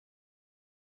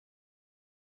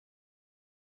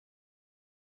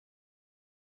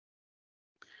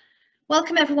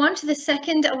Welcome everyone to the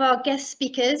second of our guest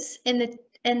speakers in the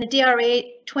DRA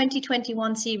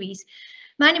 2021 series.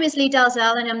 My name is Lee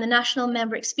Dalzell and I'm the National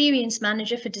Member Experience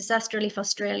Manager for Disaster Relief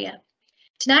Australia.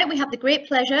 Tonight we have the great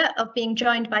pleasure of being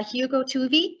joined by Hugo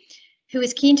Toovey, who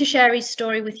is keen to share his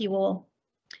story with you all.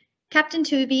 Captain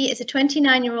Toovey is a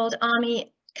 29-year-old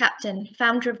Army captain,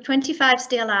 founder of 25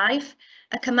 Stay Alive,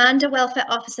 a Commander Welfare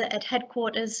Officer at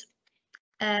Headquarters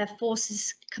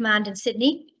Forces Command in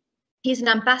Sydney. He's an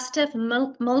ambassador for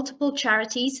multiple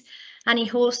charities and he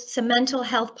hosts a mental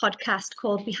health podcast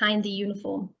called Behind the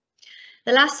Uniform.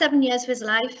 The last 7 years of his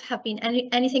life have been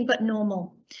anything but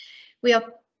normal. We are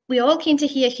all keen to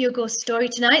hear Hugo's story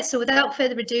tonight, so without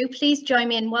further ado, please join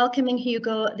me in welcoming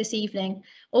Hugo this evening.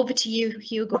 Over to you,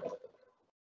 Hugo.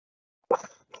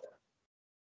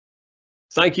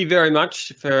 Thank you very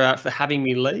much for having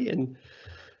me, Lee, and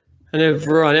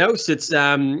everyone else. It's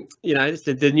it's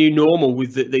the new normal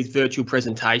with these virtual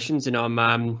presentations, and I'm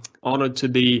honoured to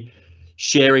be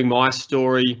sharing my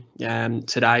story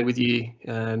today with you,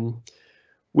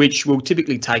 which will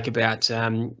typically take about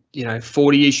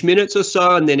 40-ish minutes or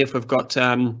so, and then if we've got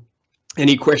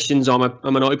any questions, I'm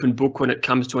an open book when it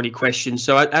comes to any questions.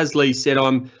 So as Lee said,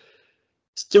 I'm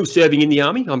still serving in the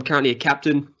Army. I'm currently a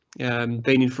captain,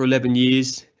 been in for 11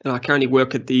 years, and I currently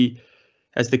work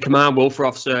as the Command Welfare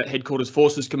Officer at Headquarters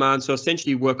Forces Command. So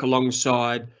essentially work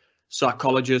alongside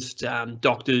psychologists,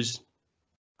 doctors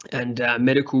and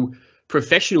medical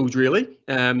professionals really,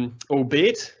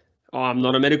 albeit I'm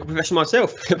not a medical professional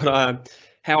myself, but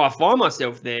how I find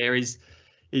myself there is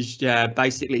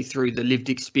basically through the lived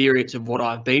experience of what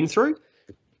I've been through,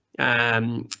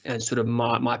 and sort of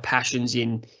my passions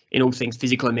in all things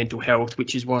physical and mental health,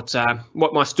 which is what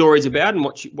my story is about and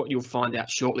what you'll find out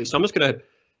shortly. So I'm just going to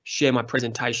share my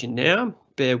presentation now.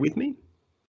 Bear with me.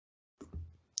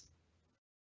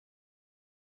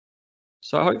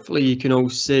 So hopefully you can all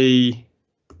see.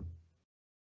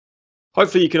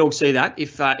 Hopefully you can all see that.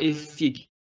 If you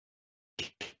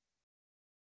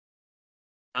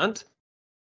can't,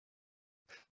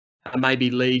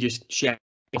 maybe Lee just shout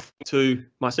to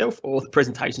myself, or the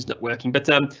presentation's not working. But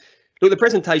look, the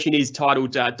presentation is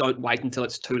titled "Don't Wait Until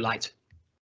It's Too Late,"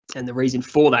 and the reason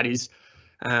for that is,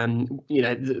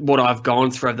 what I've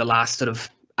gone through over the last sort of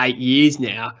 8 years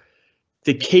now.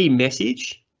 The key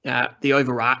message, the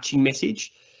overarching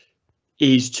message,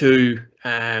 is to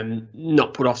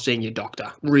not put off seeing your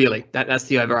doctor. Really, that's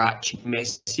the overarching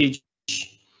message.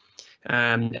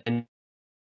 And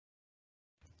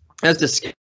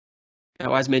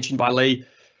as mentioned by Lee,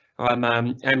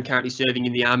 I'm currently serving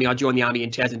in the Army. I joined the Army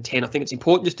in 2010. I think it's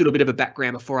important just to do a bit of a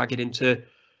background before I get into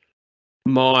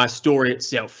my story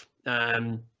itself.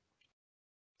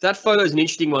 That photo is an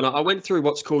interesting one. I went through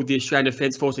what's called the Australian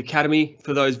Defence Force Academy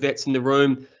for those vets in the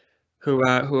room who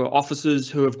are officers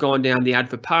who have gone down the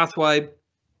ADFA pathway.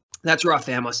 That's where I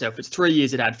found myself. It's 3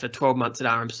 years at ADFA, 12 months at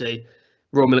RMC,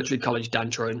 Royal Military College,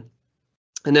 Duntroon.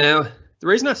 And now the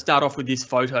reason I start off with this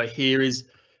photo here is,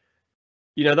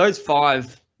 those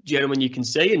 5 gentlemen you can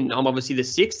see, and I'm obviously the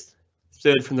 6th,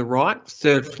 third from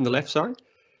the left, sorry.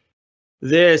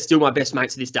 They're still my best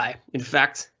mates to this day. In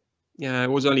fact,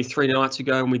 it was only 3 nights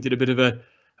ago and we did a bit of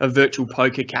a virtual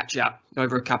poker catch up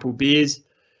over a couple of beers.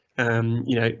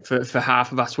 For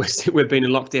half of us, we've been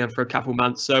in lockdown for a couple of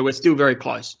months, so we're still very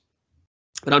close.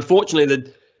 But unfortunately,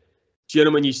 the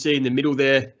gentleman you see in the middle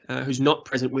there, who's not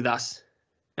present with us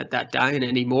at that day and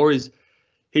anymore, his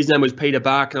name was Peter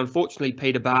Bark, and unfortunately,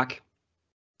 Peter Bark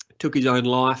took his own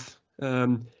life,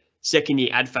 second year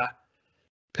ADFA.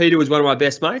 Peter was one of my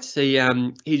best mates.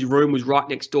 His room was right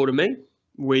next door to me.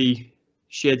 We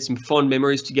shared some fond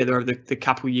memories together over the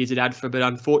couple of years at ADFA, but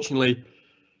unfortunately,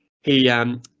 he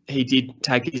did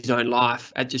take his own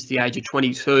life at just the age of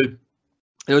 22. And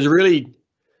it was really,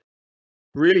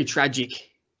 really tragic,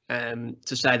 to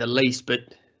say the least.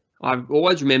 But I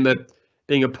always remember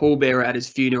being a pallbearer at his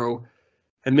funeral,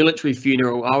 a military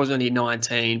funeral. I was only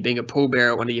 19. Being a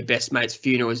pallbearer at one of your best mates'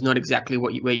 funeral is not exactly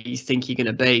where you think you're going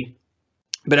to be.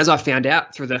 But as I found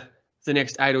out through the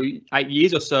next 8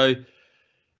 years or so,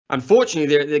 unfortunately,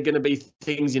 there are going to be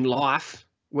things in life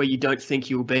where you don't think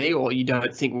you'll be, or you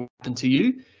don't think will happen to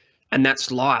you, and that's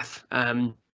life.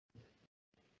 And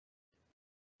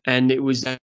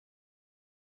it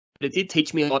did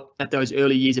teach me a lot at those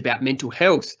early years about mental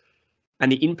health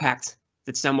and the impact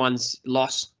that someone's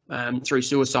loss through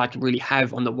suicide can really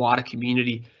have on the wider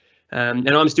community. And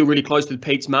I'm still really close with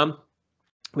Pete's mum.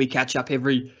 We catch up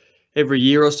every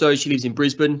year or so. She lives in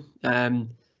Brisbane.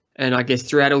 And I guess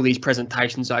throughout all these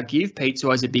presentations I give, Pete's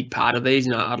always a big part of these,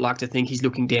 and I'd like to think he's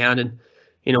looking down and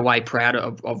in a way proud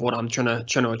of what I'm trying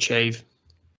to achieve.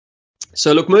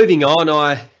 So look, moving on,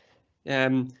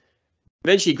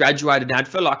 Eventually graduated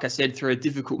ADFA, like I said, through a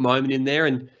difficult moment in there,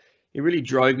 and it really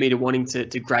drove me to wanting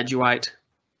to graduate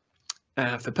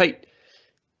for Pete.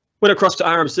 Went across to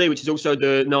RMC, which is also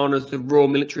known as the Royal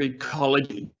Military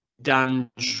College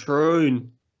Duntroon,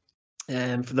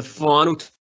 for the final.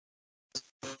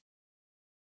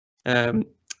 And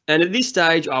at this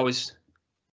stage, I was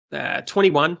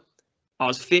 21. I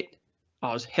was fit.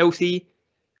 I was healthy.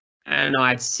 And I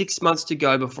had 6 months to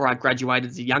go before I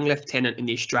graduated as a young lieutenant in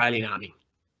the Australian Army.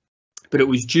 But it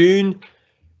was June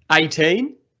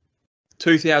 18,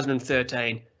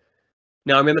 2013.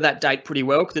 Now, I remember that date pretty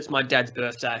well because it's my dad's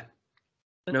birthday.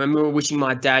 And I remember wishing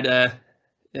my dad a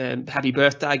happy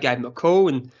birthday, gave him a call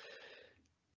and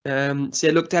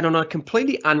said, look, Dad, on a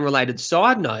completely unrelated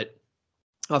side note,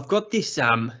 I've got this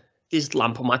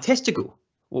lump on my testicle.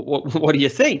 What do you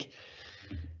think?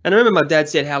 And I remember my dad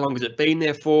said, how long has it been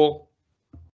there for?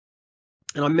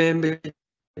 And I remember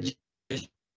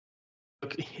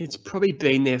it's probably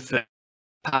been there for the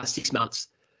past 6 months,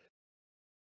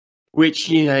 which,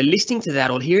 you know, listening to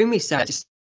that or hearing me say, it's just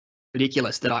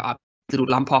ridiculous that I little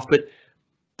lump off. But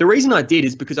the reason I did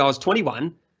is because I was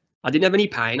 21. I didn't have any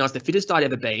pain. I was the fittest I'd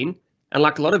ever been. And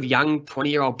like a lot of young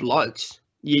 20-year-old blokes,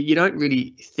 you don't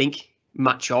really think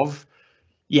much of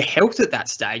your health at that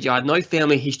stage. I had no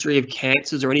family history of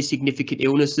cancers or any significant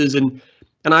illnesses, and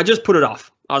I just put it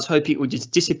off. I was hoping it would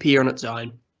just disappear on its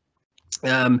own.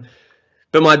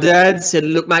 But my dad said,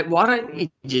 look, mate, why don't you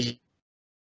just...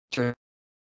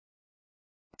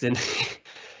 And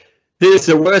this is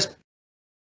the worst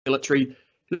military.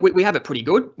 We have it pretty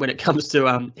good when it comes to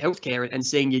healthcare and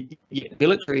seeing your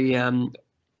military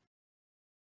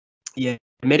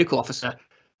medical officer.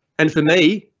 And for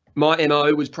me, my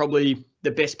MO was probably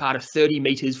the best part of 30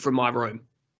 meters from my room.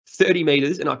 30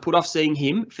 meters, and I put off seeing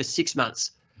him for 6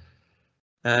 months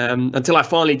until I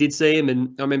finally did see him.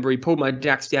 And I remember he pulled my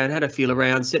jacks down, had a feel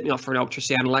around, set me off for an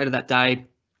ultrasound. And later that day,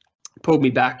 pulled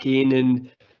me back in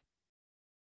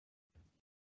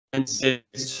and said,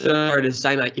 sorry to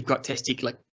say, mate, you've got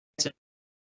testicular cancer.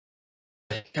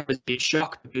 I was a bit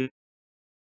shocked because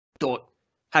I thought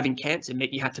having cancer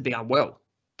meant you had to be unwell.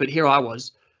 But here I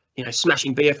was, you know,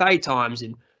 smashing BFA times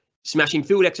and smashing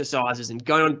field exercises and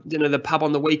going on, you know, the pub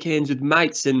on the weekends with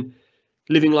mates and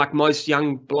living like most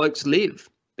young blokes live.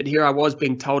 But here I was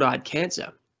being told I had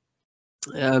cancer.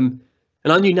 And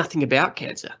I knew nothing about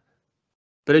cancer.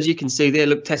 But as you can see there,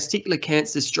 look, testicular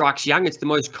cancer strikes young. It's the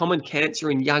most common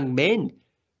cancer in young men.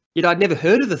 Yet I'd never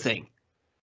heard of the thing.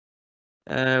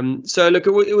 So look,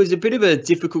 it was a bit of a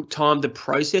difficult time to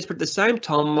process, but at the same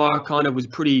time, I kind of was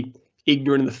pretty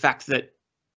ignorant of the fact that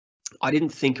I didn't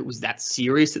think it was that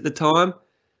serious at the time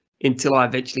until I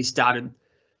eventually started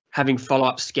having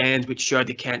follow-up scans which showed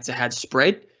the cancer had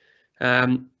spread.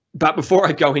 But before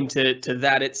I go into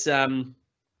that, it's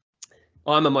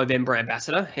I'm a Movember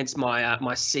ambassador, hence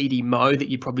my CD Mo that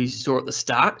you probably saw at the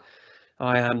start.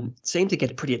 I seem to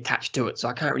get pretty attached to it, so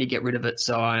I can't really get rid of it.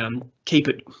 So I keep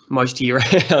it most of the year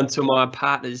until my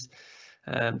partner's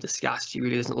disgust. She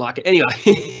really doesn't like it.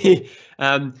 Anyway,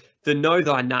 the Know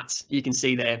Thy Nuts, you can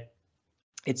see there.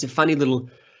 It's a funny little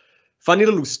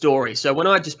story. So when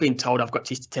I'd just been told I've got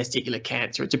testicular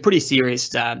cancer, it's a pretty serious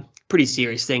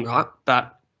thing, right?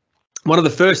 But one of the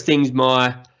first things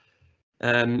my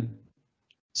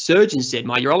surgeon said,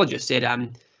 my urologist said,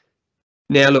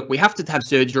 now look, we have to have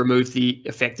surgery to remove the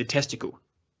affected testicle.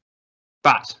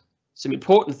 But some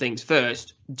important things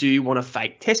first, do you want a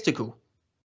fake testicle?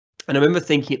 And I remember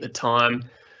thinking at the time,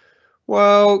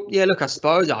 well, yeah, look, I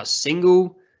suppose I was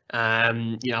single. You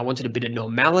know, I wanted a bit of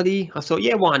normality. I thought,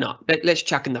 yeah, why not? Let's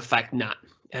chuck in the fake nut.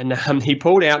 And he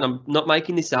pulled out, and I'm not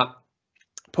making this up,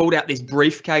 pulled out this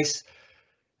briefcase,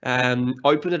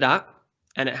 opened it up,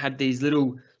 and it had these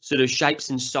little sort of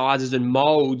shapes and sizes and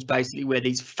molds basically where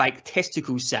these fake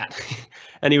testicles sat.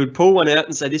 And he would pull one out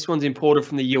and say, this one's imported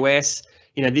from the US.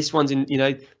 You know, this one's in, you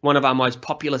know, one of our most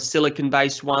popular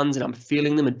silicon-based ones, and I'm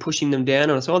feeling them and pushing them down.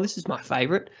 And I said, oh, this is my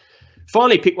favorite.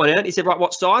 Finally picked one out. He said, right,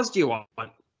 what size do you want?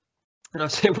 And I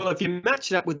said, well, if you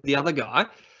match it up with the other guy,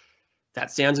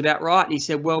 that sounds about right. And he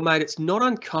said, well, mate, it's not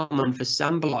uncommon for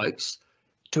some blokes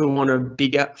to want a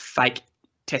bigger fake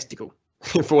testicle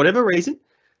for whatever reason.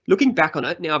 Looking back on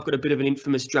it, now I've got a bit of an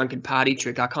infamous drunken party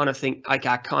trick. I kind of think, okay,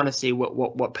 I kind of see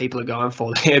what people are going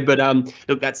for there. But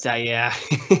look, that's a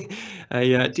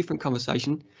different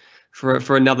conversation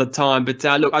for another time. But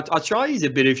look, I try to use a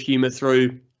bit of humour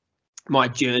through my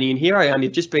journey, and here I am.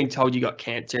 You've just been told you got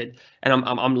cancer, and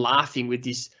I'm laughing with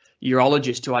this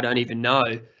urologist who I don't even know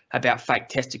about fake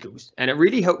testicles, and it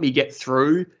really helped me get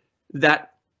through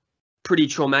that pretty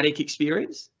traumatic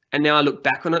experience. And now I look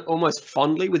back on it almost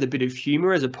fondly with a bit of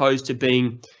humor, as opposed to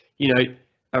being, you know,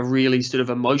 a really sort of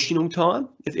emotional time,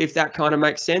 if that kind of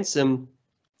makes sense. And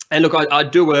look, I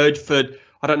do urge for,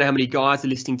 I don't know how many guys are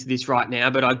listening to this right now,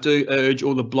 but I do urge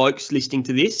all the blokes listening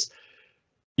to this.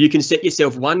 You can set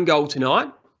yourself one goal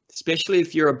tonight, especially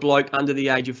if you're a bloke under the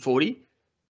age of 40.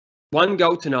 One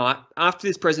goal tonight, after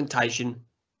this presentation,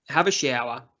 have a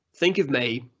shower, think of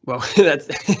me. Well, that's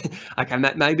okay,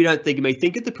 maybe don't think of me.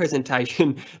 Think of the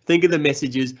presentation, think of the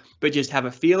messages, but just have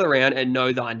a feel around and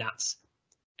know thy nuts.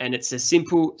 And it's a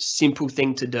simple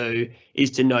thing to do,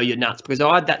 is to know your nuts. Because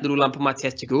I had that little lump on my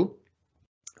testicle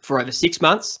for over 6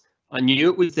 months. I knew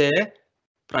it was there,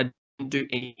 but I didn't do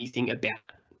anything about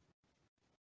it.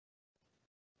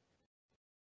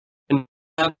 And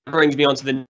that brings me on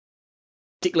to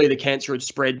particularly the cancer had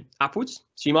spread upwards.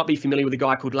 So you might be familiar with a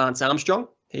guy called Lance Armstrong.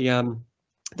 He,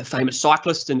 the famous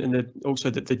cyclist, and also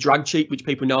the drug cheat, which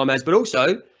people know him as, but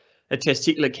also a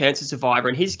testicular cancer survivor,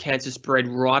 and his cancer spread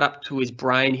right up to his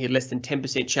brain. He had less than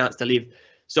 10% chance to live.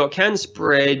 So it can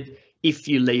spread if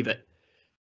you leave it.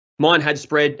 Mine had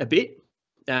spread a bit.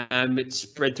 It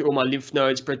spread to all my lymph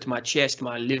nodes, spread to my chest,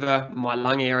 my liver, my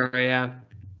lung area.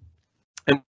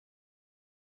 And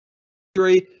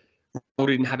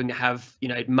resulted in having to have, you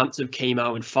know, months of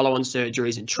chemo and follow-on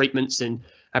surgeries and treatments, and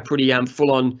a pretty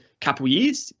full-on couple of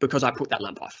years because I put that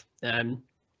lump off.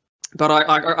 But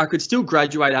I could still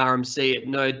graduate RMC at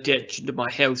no detriment to my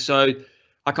health. So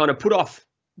I kind of put off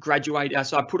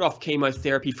so I put off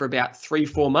chemotherapy for about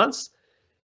 3-4 months,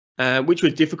 which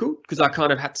was difficult because I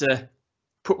kind of had to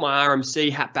put my RMC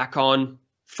hat back on,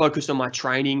 focus on my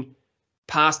training,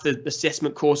 pass the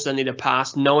assessment course I needed to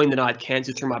pass, knowing that I had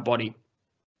cancer through my body.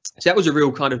 So that was a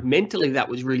real kind of, mentally, that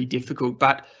was really difficult.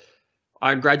 But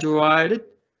I graduated.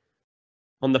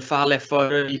 On the far left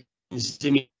photo, you can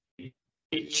see me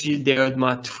pictured there with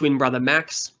my twin brother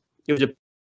Max. It was a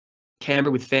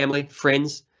Canberra with family,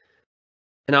 friends.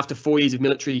 And after 4 years of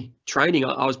military training,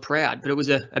 I was proud, but it was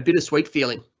a bittersweet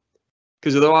feeling,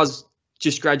 because although I was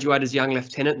just graduated as a young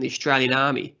lieutenant in the Australian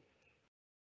Army,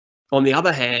 on the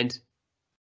other hand,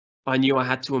 I knew I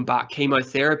had to embark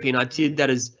chemotherapy, and I did that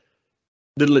as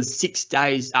little as 6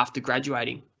 days after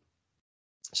graduating.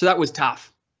 So that was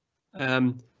tough.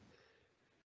 Going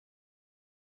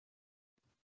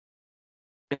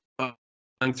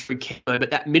through chemo, but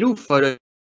that middle photo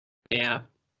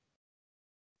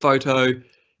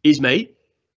is me,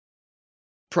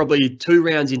 probably 2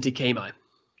 rounds into chemo.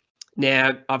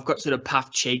 Now I've got sort of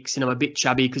puffed cheeks and I'm a bit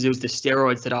chubby because it was the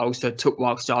steroids that I also took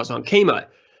whilst I was on chemo.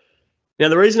 Now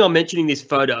the reason I'm mentioning this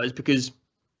photo is because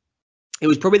it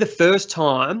was probably the first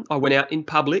time I went out in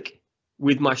public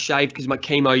with my shave, because my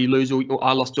chemo,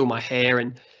 I lost all my hair,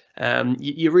 and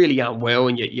you're really unwell,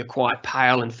 and you're quite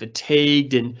pale and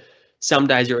fatigued, and some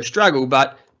days are a struggle.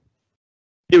 But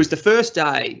it was the first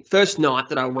night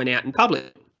that I went out in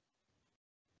public,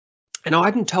 and I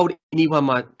hadn't told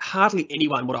hardly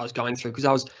anyone what I was going through,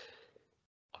 because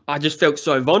I just felt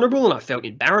so vulnerable, and I felt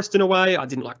embarrassed in a way. I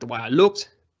didn't like the way I looked.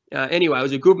 Anyway, it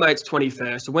was a good mate's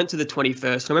 21st. I went to the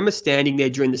 21st. I remember standing there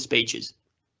during the speeches,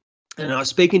 and I was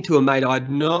speaking to a mate I'd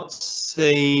not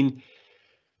seen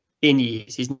in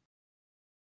years. His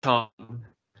time.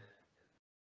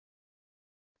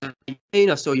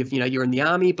 I saw you're in the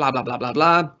army, blah, blah, blah, blah,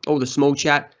 blah, all the small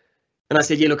chat. And I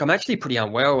said, yeah, look, I'm actually pretty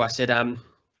unwell. I said,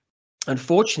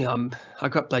 unfortunately, I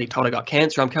got bloody told I got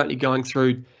cancer. I'm currently going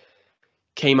through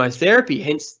chemotherapy,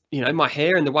 hence, my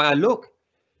hair and the way I look.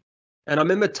 And I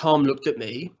remember Tom looked at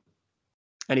me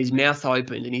and his mouth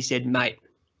opened and he said, mate,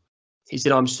 he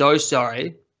said, I'm so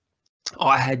sorry.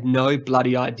 I had no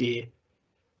bloody idea.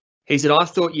 He said, I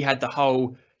thought you had the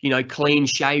whole, clean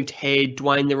shaved head,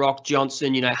 Dwayne The Rock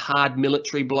Johnson, hard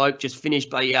military bloke, just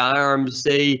finished by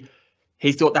RMC.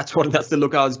 He thought that's the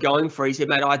look I was going for. He said,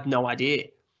 mate, I had no idea.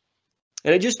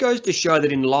 And it just goes to show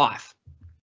that in life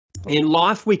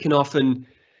we can often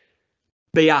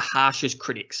be our harshest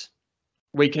critics.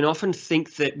 We can often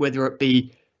think that, whether it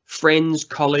be friends,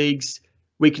 colleagues,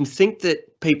 we can think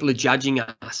that people are judging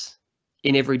us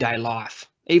in everyday life.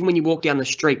 Even when you walk down the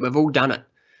street, we've all done it.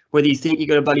 Whether you think you've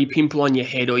got a bloody pimple on your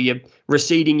head, or you're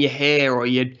receding your hair, or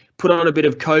you put on a bit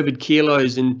of COVID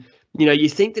kilos, and you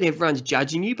think that everyone's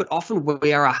judging you, but often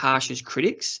we are our harshest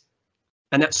critics.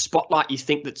 And that spotlight you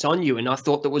think that's on you, and I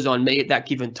thought that was on me at that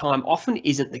given time, often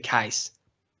isn't the case.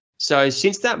 So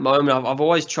since that moment, I've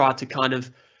always tried to kind of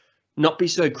not be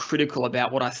so critical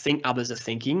about what I think others are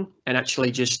thinking, and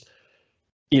actually just,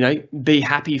 be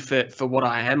happy for what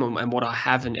I am and what I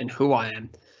have and who I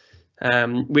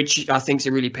am, which I think is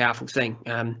a really powerful thing.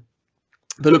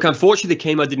 But look, unfortunately, the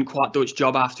chemo didn't quite do its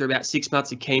job after about 6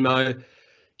 months of chemo.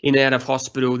 in and out of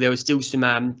hospital, there was still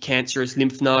some cancerous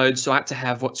lymph nodes. So I had to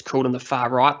have what's called on the far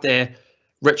right there,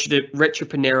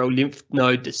 retroperitoneal lymph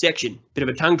node dissection, bit of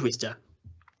a tongue twister,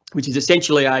 which is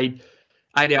essentially a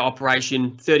 8-hour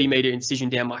operation, 30-metre incision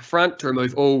down my front to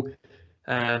remove all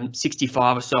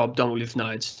 65 or so abdominal lymph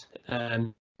nodes.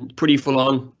 Pretty full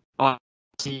on. I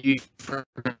ICU for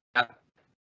about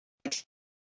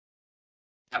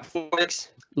 4 weeks,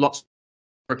 lots of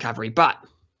recovery. But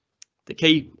the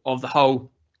key of the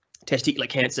whole testicular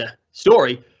cancer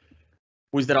story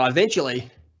was that I eventually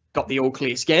got the all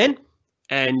clear scan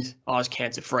and I was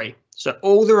cancer free. So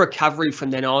all the recovery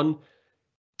from then on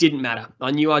didn't matter.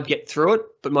 I knew I'd get through it,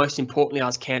 but most importantly, I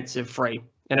was cancer free.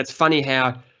 And it's funny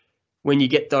how when you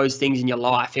get those things in your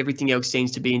life, everything else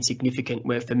seems to be insignificant,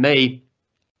 where for me,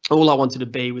 all I wanted to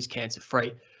be was cancer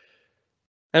free.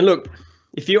 And look,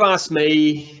 if you ask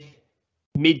me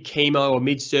mid chemo or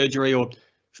mid surgery or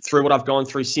through what I've gone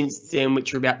through since then,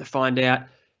 which you're about to find out,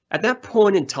 at that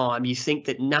point in time, you think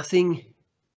that nothing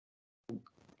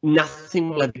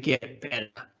will ever get better.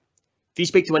 If you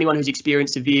speak to anyone who's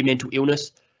experienced severe mental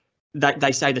illness,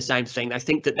 they say the same thing. They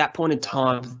think that that point in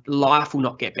time, life will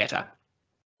not get better.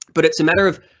 But it's a matter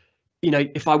of,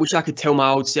 if I wish I could tell my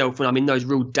old self when I'm in those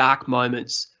real dark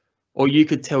moments, or you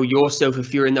could tell yourself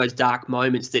if you're in those dark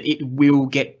moments, that it will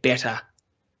get better.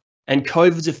 And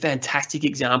COVID's a fantastic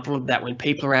example of that. When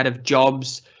people are out of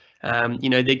jobs,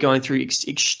 they're going through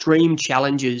extreme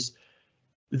challenges,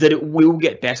 that it will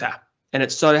get better. And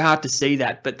it's so hard to see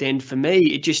that. But then for me,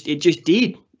 it just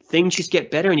did. Things just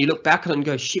get better, and you look back on it and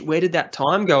go, shit, where did that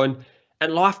time go?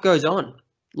 And life goes on.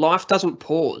 Life doesn't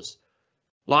pause.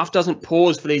 Life doesn't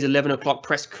pause for these 11 o'clock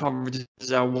press conferences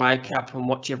I wake up and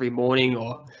watch every morning,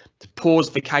 or pause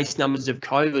for case numbers of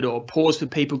COVID, or pause for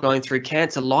people going through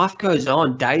cancer. Life goes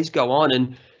on, days go on,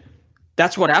 and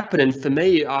that's what happened. And for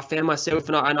me, I found myself,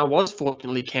 and I was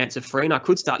fortunately cancer-free, and I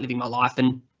could start living my life.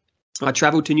 And I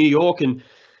travelled to New York and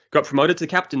got promoted to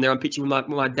captain there. I'm pitching with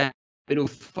my dad, middle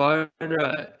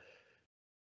photo.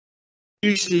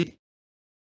 Usually,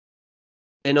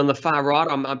 and on the far right,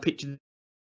 I'm pictured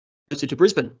posted to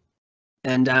Brisbane.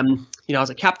 And, I was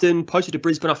a captain, posted to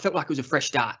Brisbane. I felt like it was a fresh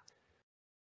start.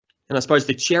 And I suppose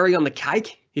the cherry on the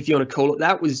cake, if you want to call it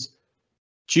that, was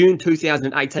June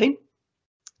 2018.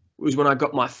 Was when I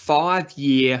got my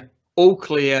 5-year all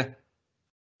clear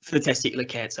for testicular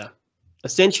cancer.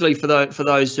 Essentially, for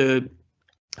those who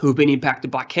have been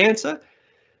impacted by cancer,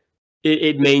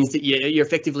 it means that you're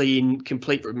effectively in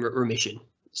complete remission.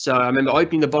 So I remember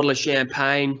opening the bottle of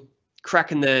champagne,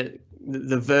 cracking the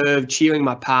verve, cheering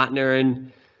my partner,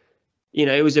 and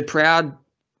it was a proud,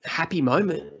 happy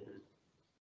moment.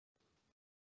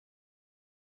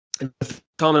 And for the first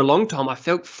time in a long time, I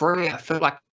felt free. I felt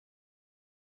like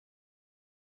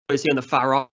I see on the far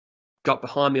right, got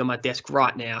behind me on my desk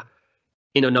right now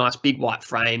in a nice big white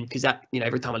frame, because that,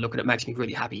 every time I look at it, makes me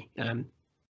really happy. But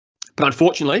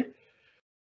unfortunately,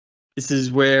 this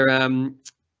is where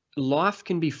life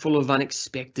can be full of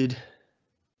unexpected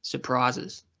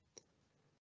surprises.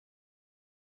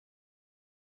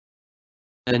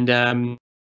 And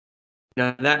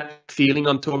that feeling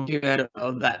I'm talking about,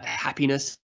 of that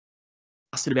happiness,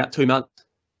 lasted about 2 months.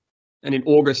 And in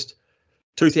August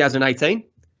 2018,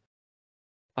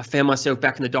 I found myself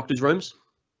back in the doctor's rooms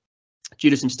due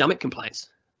to some stomach complaints.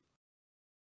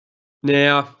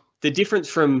 Now, the difference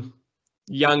from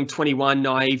young 21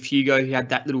 naive Hugo, who had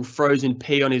that little frozen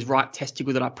pea on his right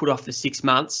testicle that I put off for 6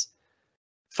 months.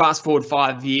 Fast forward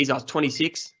 5 years, I was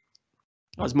 26.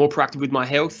 I was more proactive with my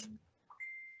health.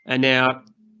 And now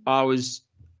I was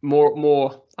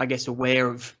more, I guess, aware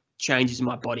of changes in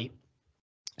my body.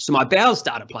 So my bowels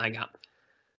started playing up.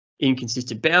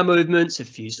 Inconsistent bowel movements, a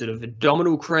few sort of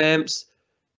abdominal cramps.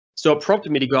 So it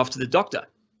prompted me to go off to the doctor,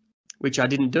 which I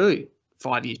didn't do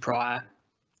 5 years prior.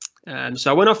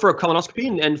 So I went off for a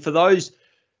colonoscopy, and for those,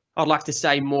 I'd like to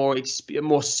say more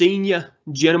senior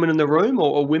gentlemen in the room,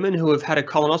 or women who have had a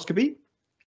colonoscopy,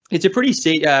 it's a pretty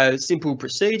simple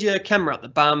procedure. Camera up the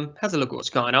bum, has a look at what's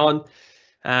going on,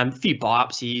 a few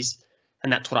biopsies,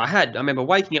 and that's what I had. I remember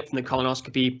waking up from the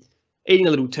colonoscopy, eating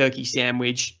a little turkey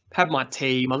sandwich, had my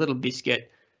tea, my little biscuit,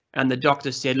 and the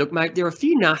doctor said, look, mate, there are a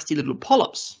few nasty little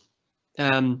polyps,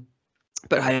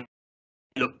 but hey,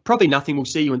 look, probably nothing. We'll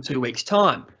see you in 2 weeks'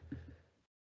 time.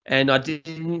 And I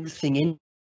didn't think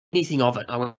anything of it.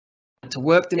 I went to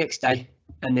work the next day,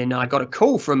 and then I got a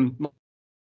call from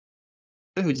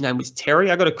whose name was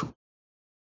Terry. I got a call,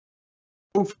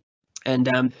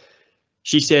 and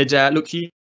she said, look, you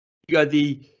got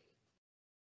the,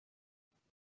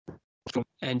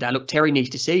 and look, Terry needs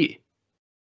to see you.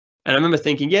 And I remember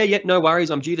thinking, yeah, no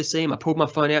worries, I'm due to see him. I pulled my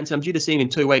phone out and said, I'm due to see him in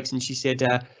 2 weeks. And she said,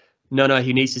 no,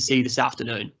 he needs to see you this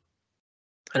afternoon.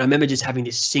 And I remember just having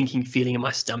this sinking feeling in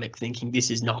my stomach, thinking this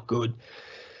is not good.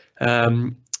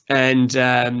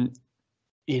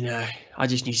 You know, I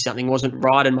just knew something wasn't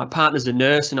right. And my partner's a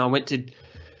nurse, and I went to,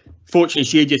 fortunately,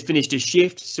 she had just finished a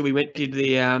shift. So we went to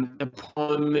the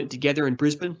appointment together in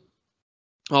Brisbane.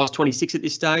 I was 26 at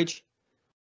this stage.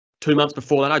 2 months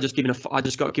before that, I just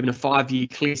got given a 5-year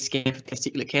clear scan for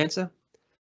testicular cancer.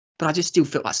 But I just still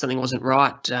felt like something wasn't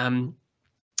right. And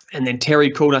then Terry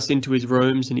called us into his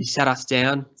rooms and he sat us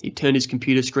down. He turned his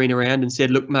computer screen around and said,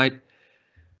 look, mate,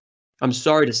 I'm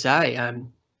sorry to say,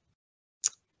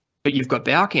 but you've got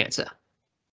bowel cancer.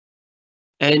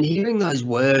 And hearing those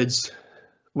words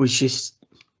was just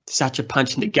such a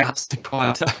punch in the guts,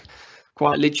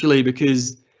 quite literally,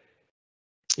 because,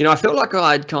 you know, I felt like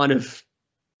I'd kind of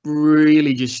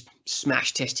really just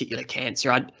smashed testicular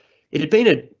cancer. It had been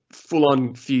a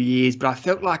full-on few years, but I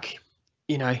felt like,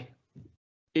 you know,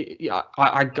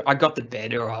 I got the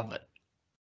better of it.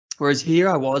 Whereas here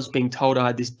I was being told I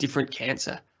had this different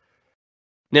cancer.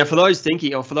 Now, for those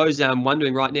thinking, or for those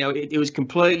wondering right now, it was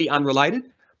completely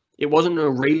unrelated. It wasn't a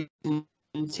recent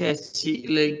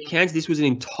testicular cancer. This was an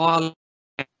entirely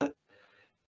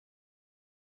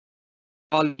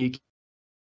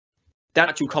that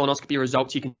actual colonoscopy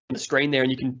results you can on the screen there, and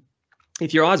you can,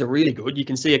 if your eyes are really good, you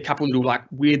can see a couple little like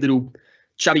weird little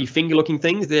chubby finger looking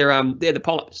things. They're the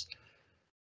polyps,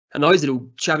 and those little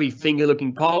chubby finger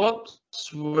looking polyps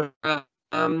were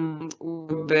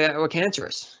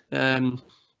cancerous.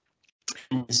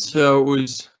 So it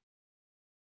was,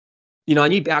 you know, I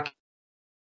knew bowel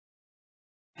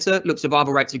cancer. Look,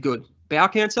 survival rates are good. Bowel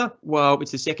cancer, well,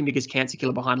 it's the second biggest cancer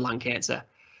killer behind lung cancer.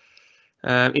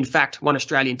 In fact, 1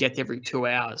 Australian death every 2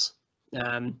 hours.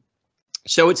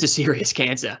 So it's a serious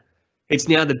cancer. It's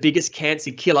now the biggest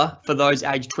cancer killer for those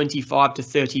aged 25 to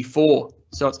 34.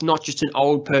 So it's not just an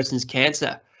old person's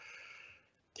cancer.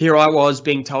 Here I was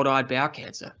being told I had bowel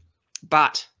cancer.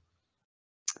 But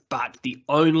the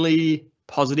only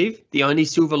positive, the only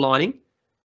silver lining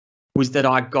was that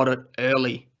I got it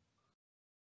early.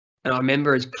 And I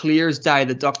remember as clear as day,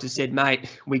 the doctor said,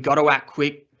 mate, we got to act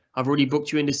quick. I've already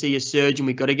booked you in to see a surgeon.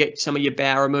 We've got to get some of your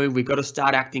bowel removed. We've got to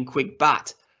start acting quick,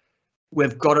 but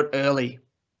we've got it early.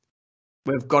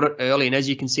 We've got it early. And as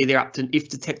you can see, they're up to, if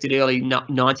detected early,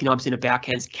 99% of bowel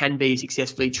cancers can be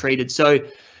successfully treated. So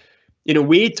in a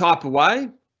weird type of way,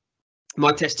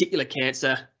 my testicular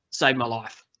cancer saved my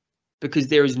life, because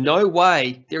there is no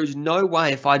way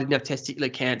if I didn't have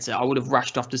testicular cancer, I would have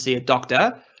rushed off to see a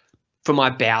doctor for my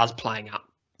bowels playing up.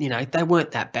 You know, they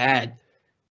weren't that bad.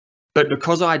 But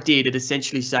because I did, it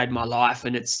essentially saved my life,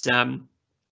 and it's something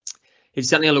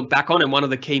I look back on. And one of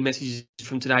the key messages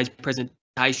from today's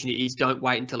presentation is don't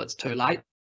wait until it's too late,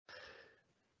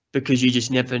 because you just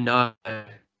never know.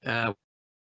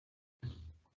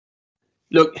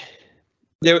 Look,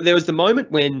 there was the moment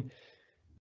when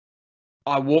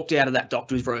I walked out of that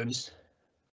doctor's rooms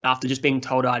after just being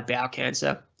told I had bowel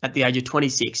cancer at the age of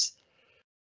 26.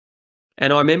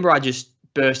 And I remember I just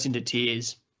burst into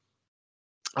tears.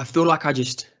 I feel like I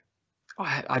just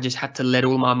had to let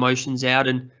all my emotions out.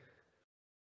 And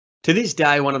to this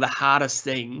day, one of the hardest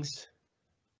things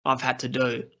I've had to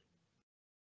do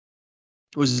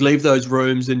was leave those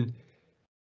rooms and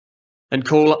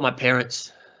call up my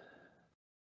parents.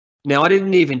 Now, I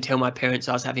didn't even tell my parents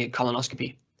I was having a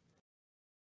colonoscopy.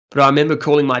 But I remember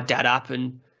calling my dad up,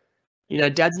 and, you know,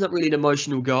 Dad's not really an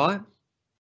emotional guy.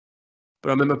 But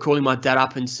I remember calling my dad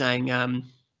up and saying,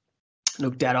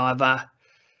 look, Dad, I've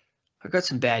got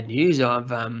some bad news. I've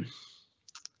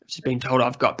just been told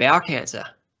I've got bowel cancer.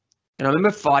 And I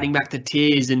remember fighting back the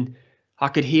tears, and I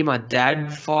could hear my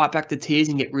dad fight back the tears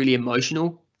and get really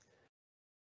emotional.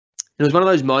 It was one of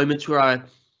those moments where I,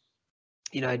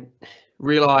 you know,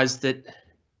 realized that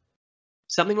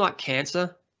something like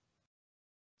cancer,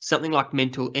 something like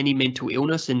any mental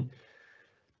illness, and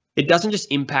it doesn't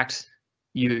just impact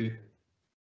you.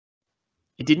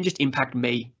 It didn't just impact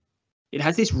me. It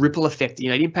has this ripple effect. You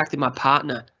know, it impacted my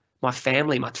partner, my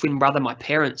family, my twin brother, my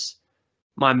parents,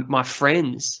 my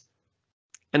friends.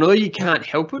 And although you can't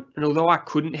help it, and although I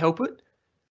couldn't help it,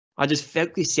 I just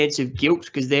felt this sense of guilt,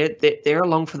 because they're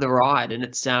along for the ride, and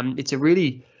it's a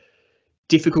really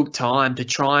difficult time to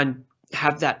try and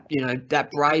have that, you know, that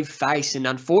brave face. And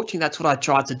unfortunately, that's what I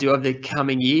tried to do over the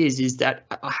coming years, is that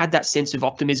I had that sense of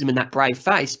optimism and that brave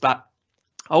face, but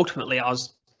ultimately I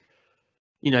was,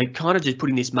 you know, kind of just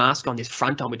putting this mask on, this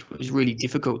front on, which was really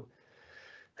difficult.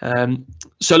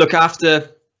 So look,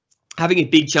 after having a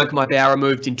big chunk of my bowel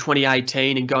removed in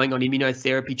 2018 and going on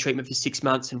immunotherapy treatment for 6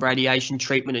 months and radiation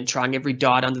treatment and trying every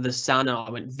diet under the sun. And I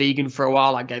went vegan for a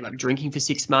while. I gave up drinking for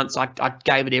 6 months. I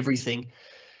gave it everything.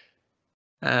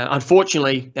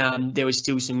 Unfortunately, there was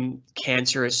still some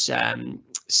cancerous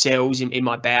cells in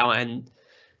my bowel, and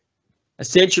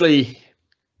essentially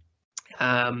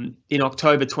in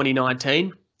October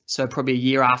 2019, so probably a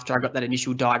year after I got that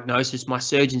initial diagnosis, my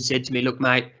surgeon said to me, look,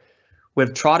 mate,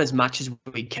 we've tried as much as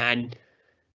we can,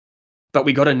 but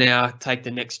we got to now take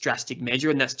the next drastic measure,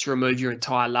 and that's to remove your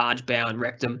entire large bowel and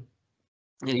rectum.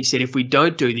 And he said, if we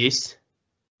don't do this,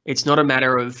 it's not a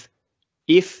matter of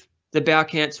if the bowel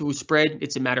cancer will spread,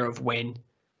 it's a matter of when.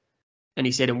 And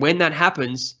he said, and when that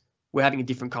happens, we're having a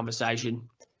different conversation.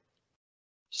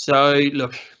 So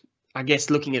look, I guess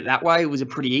looking at it that way, it was a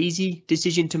pretty easy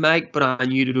decision to make, but I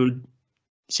knew that it would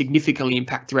significantly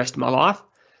impact the rest of my life.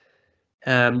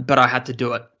 But I had to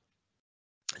do it.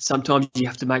 Sometimes you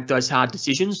have to make those hard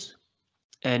decisions.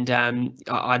 And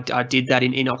I did that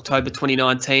in October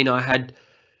 2019. I had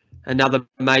another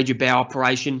major bowel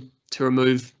operation to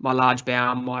remove my large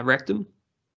bowel and my rectum.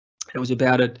 It was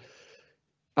I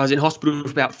was in hospital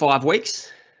for about 5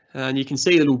 weeks. And you can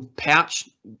see a little pouch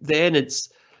there, and it's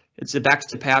a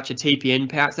Baxter pouch, a TPN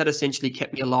pouch. That essentially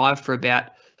kept me alive for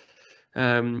about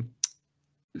 2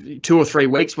 or 3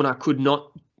 weeks when I could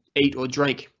not eat or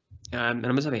drink. And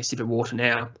I'm just having a sip of water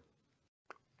now.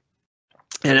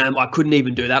 And I couldn't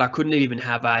even do that. I couldn't even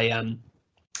have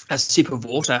a sip of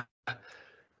water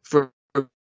for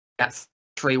about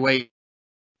 3 weeks.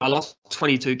 I lost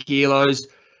 22 kilos.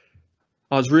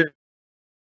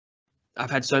 I've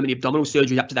had so many abdominal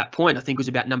surgeries up to that point. I think it was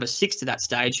about number 6 to that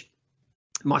stage.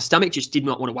 My stomach just did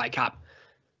not want to wake up.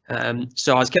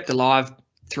 So I was kept alive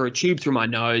through a tube through my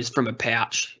nose from a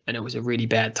pouch, and it was a really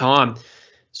bad time.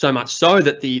 So much so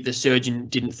that the surgeon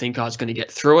didn't think I was going to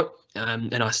get through it.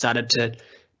 And I started to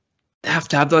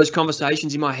have those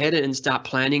conversations in my head and start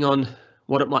planning on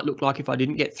what it might look like if I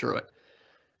didn't get through it.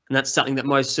 And that's something that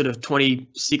most sort of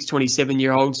 26,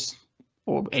 27-year-olds,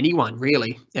 or anyone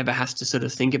really, ever has to sort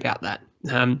of think about that.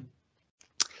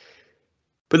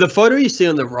 But the photo you see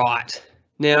on the right,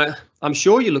 now, I'm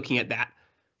sure you're looking at that.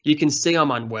 You can see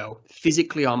I'm unwell.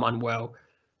 Physically, I'm unwell.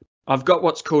 I've got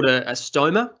what's called a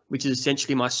stoma, which is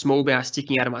essentially my small bowel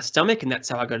sticking out of my stomach, and that's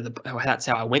how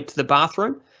I went to the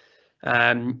bathroom.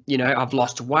 I've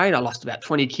lost weight. I lost about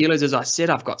 20 kilos, as I said.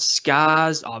 I've got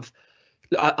scars.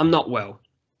 I'm not well.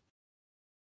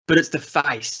 But it's the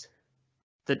face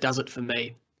that does it for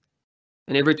me.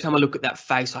 And every time I look at that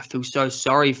face, I feel so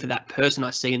sorry for that person I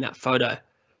see in that photo.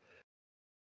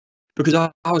 Because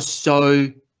I was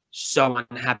so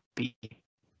unhappy.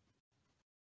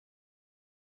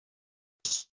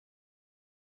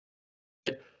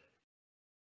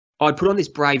 I'd put on this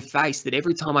brave face that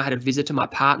every time I had a visit to my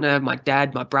partner, my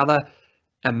dad, my brother,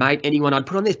 a mate, anyone, I'd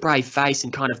put on this brave face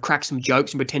and kind of crack some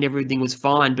jokes and pretend everything was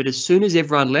fine. But as soon as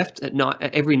everyone left at night,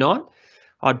 every night,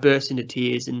 I'd burst into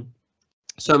tears, and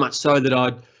so much so that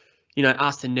I'd,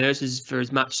 ask the nurses for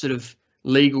as much sort of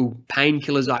legal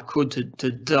painkillers I could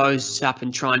to dose up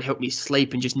and try and help me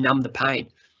sleep and just numb the pain.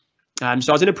 So I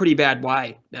was in a pretty bad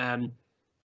way.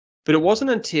 But it wasn't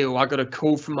until I got a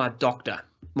call from my doctor,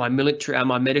 my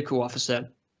medical officer,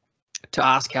 to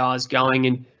ask how I was going.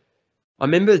 And I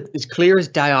remember as clear as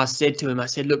day, I said to him, I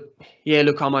said, look,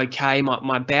 I'm okay.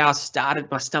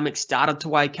 My stomach started to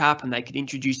wake up, and they could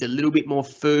introduce a little bit more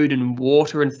food and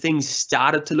water, and things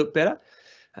started to look better.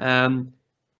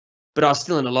 But I was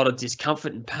still in a lot of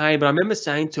discomfort and pain. But I remember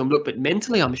saying to him, look, but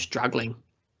mentally I'm struggling.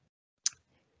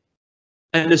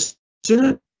 And as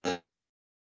soon as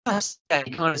I said,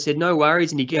 he kind of said, no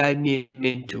worries, and he gave me a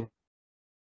mental.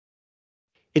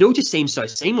 It all just seemed so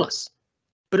seamless.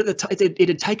 But at the time, it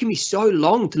had taken me so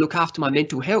long to look after my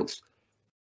mental health.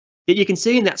 Yet you can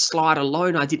see in that slide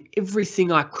alone, I did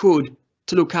everything I could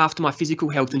to look after my physical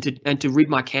health and to rid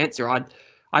my cancer.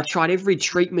 I tried every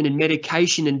treatment and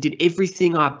medication and did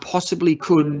everything I possibly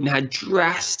could and had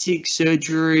drastic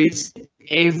surgeries,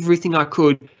 everything I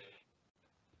could.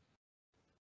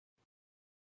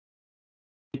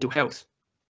 Mental health.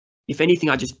 If anything,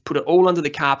 I just put it all under the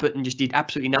carpet and just did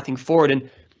absolutely nothing for it. And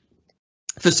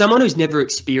for someone who's never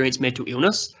experienced mental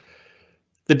illness,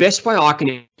 the best way I can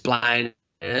explain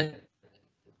it,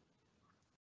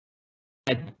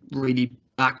 I had really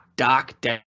dark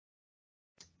days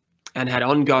and had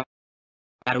ongoing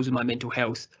battles with my mental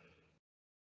health.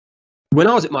 When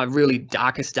I was at my really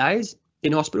darkest days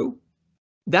in hospital,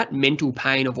 that mental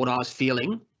pain of what I was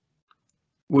feeling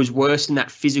was worse than that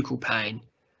physical pain.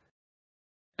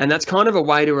 And that's kind of a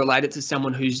way to relate it to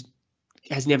someone who's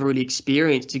has never really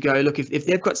experienced, to go, look, if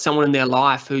they've got someone in their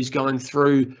life who's going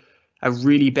through a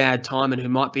really bad time and who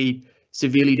might be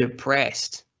severely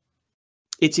depressed,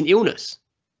 it's an illness.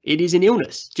 It is an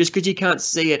illness. Just because you can't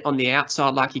see it on the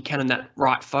outside like you can in that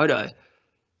right photo,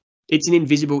 it's an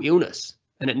invisible illness,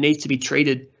 and it needs to be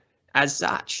treated as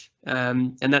such.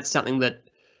 And that's something that,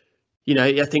 you know,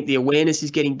 I think the awareness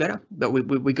is getting better, but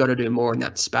we got to do more in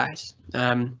that space.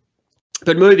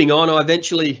 But moving on, I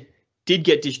eventually did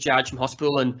get discharged from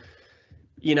hospital, and,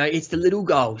 you know, it's the little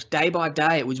goals. Day by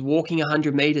day, it was walking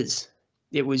 100 meters.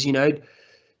 It was, you know,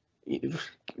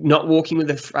 not walking with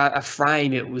a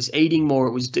frame. It was eating more.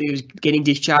 It was getting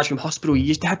discharged from hospital. You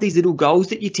just have these little goals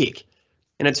that you tick.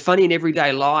 And it's funny in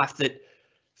everyday life that,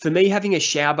 for me, having a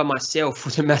shower by myself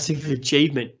was a massive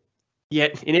achievement.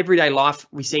 Yet in everyday life,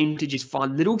 we seem to just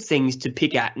find little things to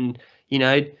pick at, and, you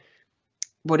know,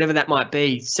 whatever that might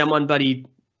be, someone bloody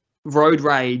road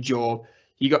rage, or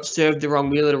you got served the wrong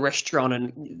meal at a restaurant,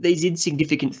 and these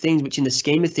insignificant things which in the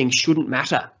scheme of things shouldn't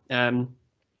matter.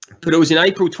 But it was in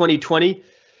April 2020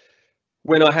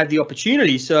 when I had the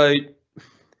opportunity. So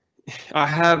I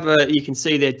have, you can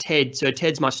see there, TED. So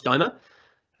TED's my stoma.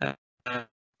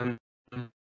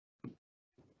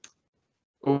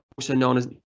 Also known as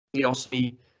the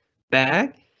ostomy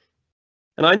bag.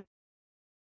 And I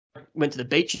went to the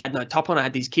beach, had no top on. I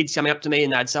had these kids coming up to me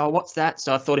and they'd say, "Oh, what's that?"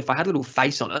 So I thought if I had a little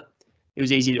face on it, it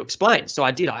was easy to explain. So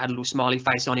I did. I had a little smiley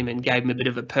face on him and gave him a bit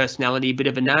of a personality, a bit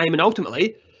of a name. And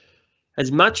ultimately,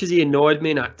 as much as he annoyed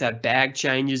me and I had to have bag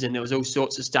changes and there was all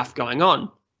sorts of stuff going on,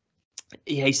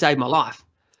 he saved my life.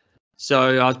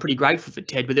 So I was pretty grateful for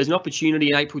TED. But there's an opportunity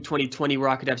in April 2020 where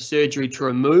I could have surgery to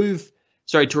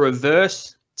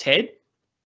reverse TED.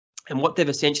 And what they've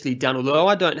essentially done, although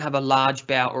I don't have a large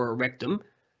bowel or a rectum,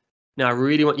 now I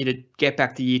really want you to get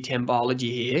back to year 10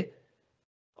 biology here.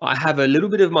 I have a little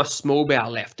bit of my small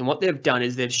bowel left. And what they've done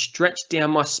is they've stretched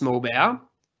down my small bowel.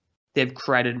 They've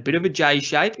created a bit of a J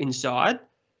shape inside.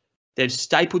 They've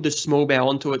stapled the small bowel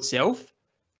onto itself.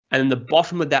 And then the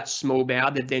bottom of that small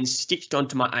bowel, they've then stitched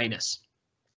onto my anus.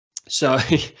 So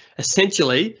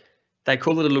essentially, they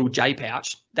call it a little J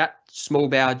pouch. That small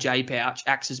bowel J pouch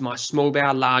acts as my small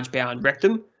bowel, large bowel, and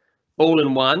rectum all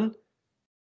in one.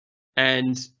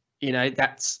 And, you know,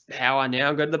 that's how I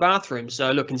now go to the bathroom.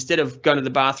 So look, instead of going to the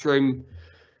bathroom,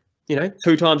 you know,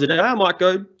 2 times a day, I might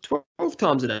go 12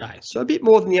 times a day. So a bit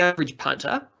more than the average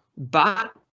punter,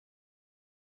 but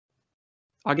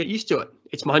I get used to it.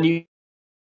 It's my new,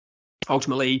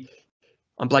 ultimately,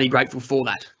 I'm bloody grateful for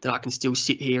that I can still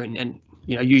sit here and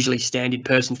you know, usually stand in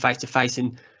person face to face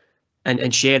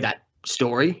and share that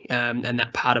story and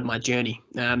that part of my journey.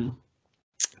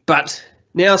 But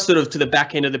now sort of to the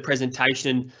back end of the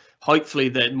presentation, hopefully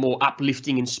the more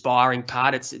uplifting, inspiring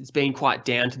part. It's been quite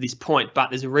down to this point, but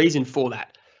there's a reason for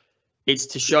that. It's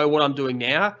to show what I'm doing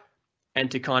now and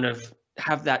to kind of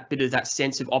have that bit of that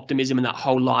sense of optimism and that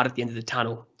whole light at the end of the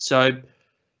tunnel. So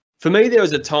for me, there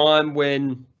was a time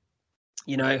when,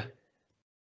 you know,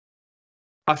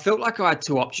 I felt like I had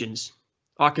 2 options.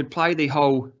 I could play the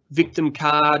whole victim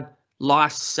card,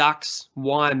 life sucks,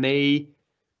 why me,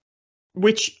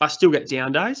 which I still get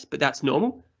down days, but that's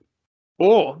normal.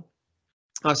 Or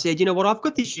I said, you know what, I've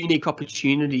got this unique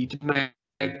opportunity to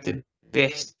make the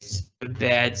best of a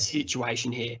bad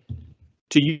situation here,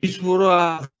 to use what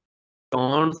I've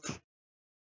gone through.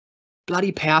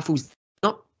 Bloody powerful.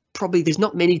 There's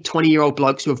not many 20-year-old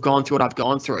blokes who have gone through what I've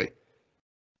gone through,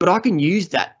 but I can use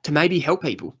that to maybe help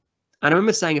people. And I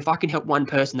remember saying, if I can help one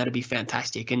person, that'd be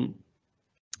fantastic. And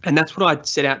that's what I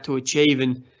set out to achieve.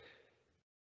 And,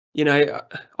 you know,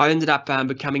 I ended up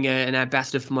becoming an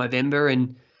ambassador for Movember,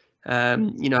 and,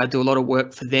 you know, I do a lot of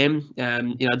work for them. You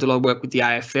know, I do a lot of work with the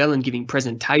AFL and giving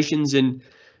presentations and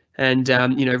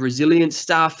you know, resilience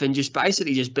stuff, and just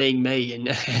basically just being me and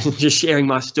just sharing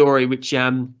my story, which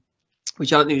I don't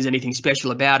think there's anything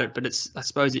special about it, but I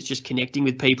suppose it's just connecting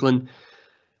with people. And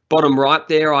bottom right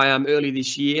there, I am early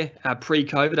this year,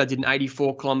 pre-COVID, I did an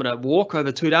 84-kilometre walk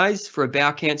over 2 days for a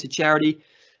bowel cancer charity,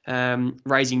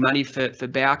 raising money for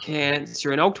bowel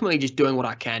cancer, and ultimately just doing what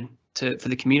I can for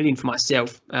the community and for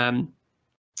myself. And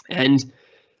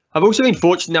I've also been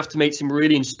fortunate enough to meet some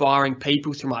really inspiring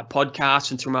people through my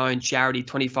podcast and through my own charity,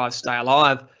 25 Stay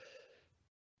Alive.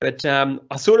 But I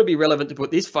thought it'd be relevant to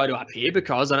put this photo up here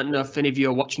because I don't know if any of you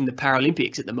are watching the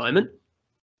Paralympics at the moment,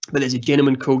 but there's a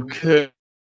gentleman called Kurt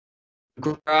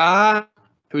McGrath,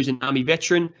 who's an Army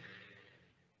veteran.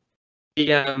 He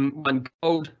won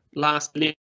gold last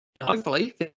Olympics.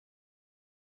 Hopefully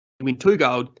win 2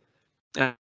 gold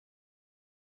in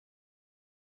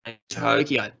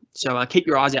Tokyo. So keep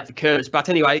your eyes out for Kurt. But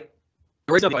anyway,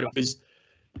 the reason I photo is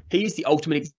he is the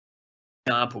ultimate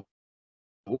example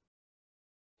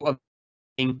of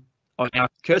our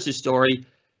Curse's story.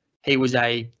 He was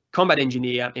a combat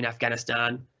engineer in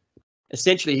Afghanistan.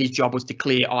 Essentially, his job was to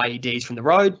clear IEDs from the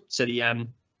road, so the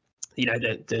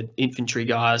the infantry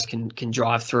guys can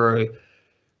drive through.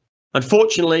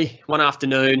 Unfortunately, one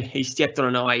afternoon he stepped on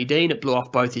an IED and it blew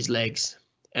off both his legs.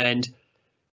 And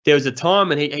there was a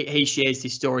time, and he shares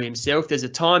this story himself. There's a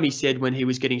time, he said, when he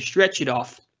was getting stretchered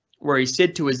off, where he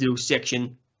said to his little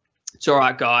section, "It's all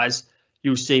right, guys,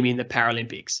 you'll see me in the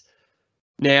Paralympics."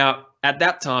 Now, at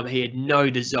that time, he had no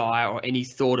desire or any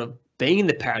thought of being in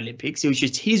the Paralympics. It was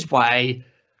just his way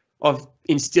of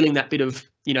instilling that bit of,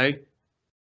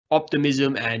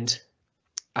 optimism and,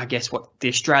 I guess, what the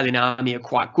Australian Army are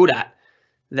quite good at,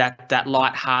 that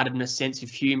lightheartedness, sense of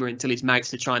humour, until his mates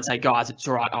to try and say, "Guys, it's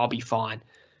all right, I'll be fine."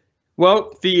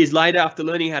 Well, a few years later, after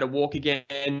learning how to walk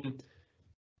again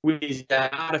with his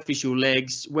artificial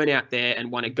legs, went out there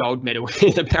and won a gold medal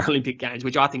in the Paralympic Games,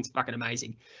 which I think is fucking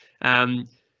amazing.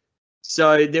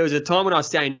 So there was a time when I was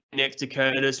standing next to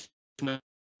Curtis, done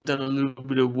a little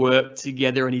bit of work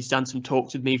together, and he's done some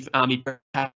talks with me for Army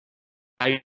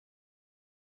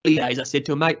days. I said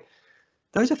to him, "Mate,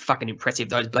 those are fucking impressive,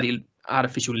 those bloody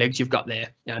artificial legs you've got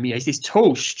there." He's this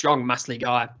tall, strong, muscly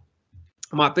guy.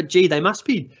 I'm like, "But gee, they must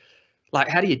be like,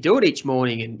 how do you do it each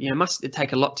morning? And, must it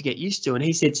take a lot to get used to?" And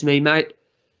he said to me, "Mate,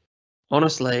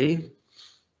 honestly,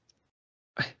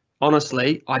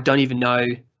 I don't even know.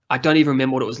 I don't even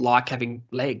remember what it was like having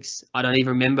legs. I don't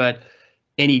even remember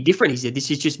any different." He said, "This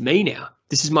is just me now.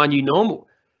 This is my new normal."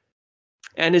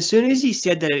 And as soon as he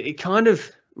said that, it kind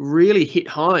of really hit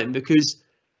home, because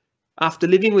after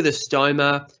living with a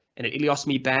stoma and an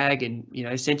ileostomy bag and,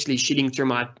 essentially shitting through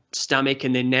my stomach,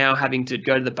 and then now having to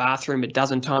go to the bathroom a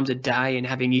dozen times a day and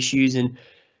having issues, and,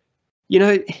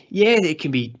 there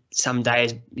can be some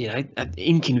days, an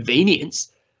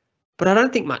inconvenience, but I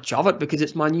don't think much of it, because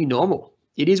it's my new normal.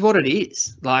 It is what it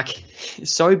is. Like,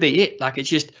 so be it. Like, it's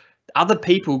just other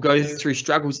people go through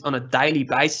struggles on a daily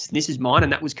basis. And this is mine,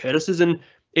 and that was Curtis's, and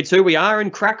it's who we are,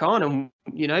 and crack on. And,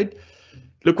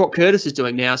 look what Curtis is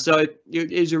doing now. So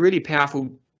it was a really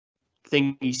powerful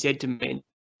thing he said to me.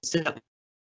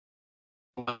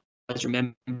 I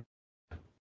remember.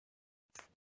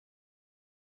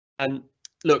 And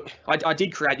look, I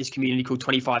did create this community called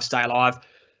 25 Stay Alive,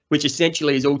 which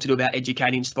essentially is all to do about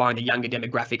educating, inspiring the younger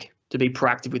demographic to be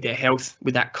proactive with their health,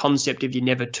 with that concept of you're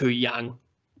never too young.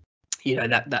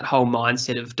 That whole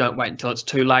mindset of don't wait until it's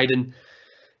too late. And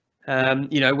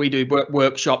we do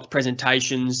workshops,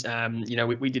 presentations.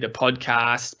 We did a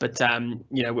podcast, but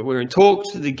we're in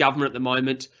talks with the government at the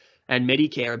moment and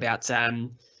Medicare about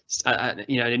an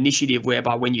initiative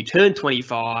whereby when you turn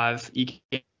 25, you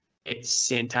get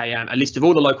sent a list of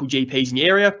all the local GPs in the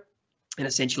area, and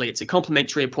essentially it's a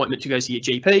complimentary appointment to go see your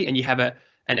GP, and you have an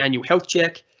annual health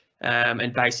check.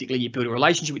 And basically you build a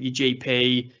relationship with your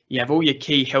GP. You have all your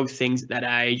key health things at that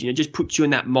age, and it just puts you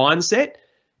in that mindset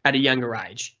at a younger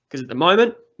age. Because at the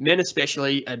moment, men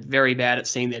especially are very bad at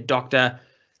seeing their doctor.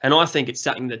 And I think it's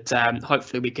something that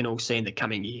hopefully we can all see in the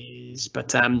coming years.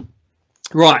 But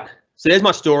right, so there's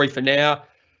my story for now.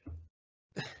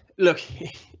 Look,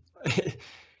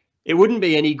 it wouldn't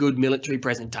be any good military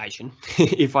presentation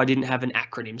if I didn't have an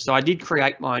acronym. So I did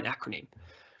create my own acronym.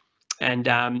 And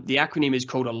the acronym is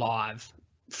called ALIVE,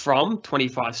 from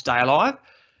 25 Stay Alive.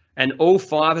 And all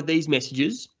 5 of these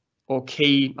messages, or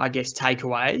key, I guess,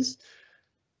 takeaways,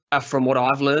 are from what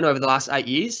I've learned over the last 8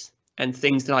 years, and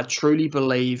things that I truly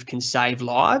believe can save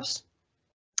lives.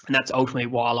 And that's ultimately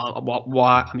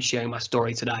why I'm sharing my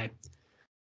story today.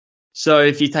 So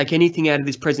if you take anything out of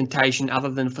this presentation other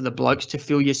than for the blokes to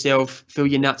feel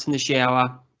your nuts in the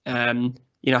shower,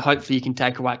 hopefully you can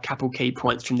take away a couple key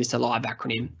points from this ALIVE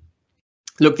acronym.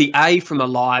 Look, the A from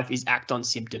ALIVE is act on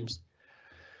symptoms.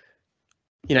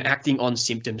 Acting on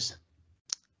symptoms.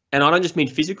 And I don't just mean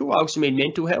physical, I also mean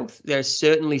mental health. There are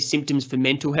certainly symptoms for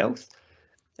mental health.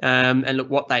 And look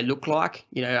what they look like.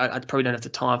 I probably don't have the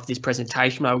time for this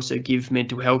presentation. I also give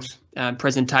mental health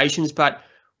presentations. But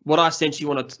what I essentially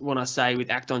want to say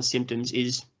with act on symptoms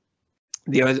is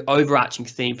the overarching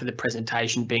theme for the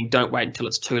presentation being don't wait until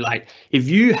it's too late. If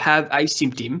you have a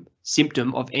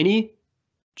symptom of any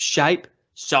shape,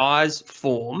 size,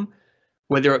 form,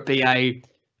 whether it be an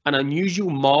unusual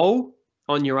mole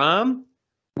on your arm,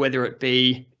 whether it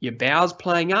be your bowels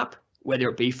playing up, whether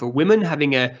it be for women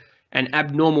having an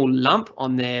abnormal lump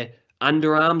on their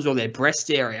underarms or their breast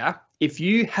area, if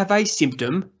you have a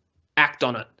symptom, act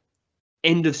on it.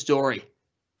 End of story.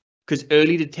 Because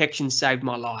early detection saved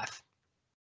my life.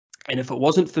 And if it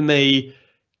wasn't for me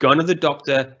going to the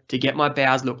doctor to get my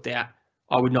bowels looked at,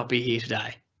 I would not be here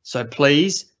today. So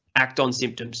please act on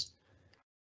symptoms.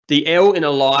 The L in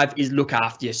alive is look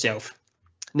after yourself.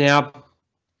 Now,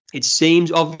 it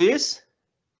seems obvious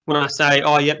when I say,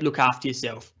 oh, yep, look after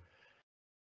yourself.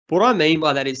 What I mean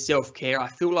by that is self-care. I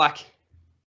feel like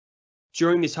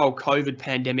during this whole COVID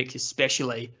pandemic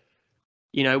especially,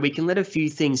 you know, we can let a few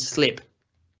things slip,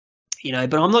 you know,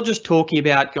 but I'm not just talking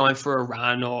about going for a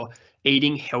run or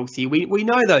eating healthy. We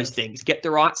know those things. Get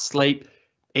the right sleep,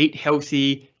 eat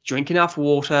healthy, drink enough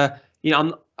water. You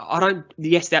know,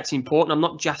 yes, that's important. I'm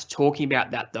not just talking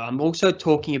about that though. I'm also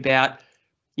talking about,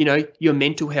 you know, your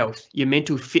mental health, your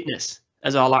mental fitness,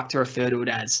 as I like to refer to it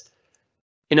as.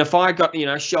 And if I got, you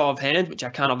know, show of hands, which I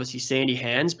can't obviously see any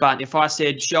hands, but if I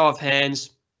said show of hands,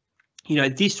 you know,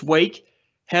 this week,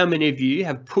 how many of you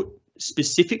have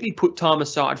specifically put time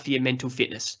aside for your mental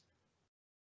fitness?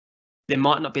 There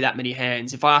might not be that many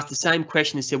hands. If I asked the same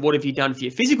question and said, what have you done for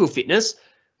your physical fitness?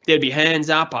 There'd be hands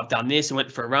up. I've done this. I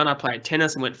went for a run. I played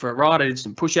tennis. I went for a ride. I did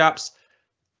some push-ups.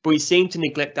 But we seem to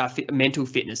neglect our mental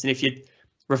fitness. And if you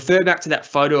refer back to that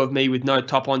photo of me with no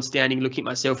top on, standing, looking at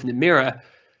myself in the mirror,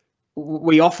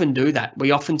 we often do that.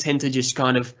 We often tend to just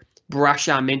kind of brush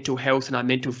our mental health and our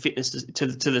mental fitness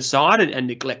to the side and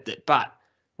neglect it. But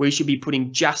we should be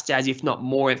putting just as, if not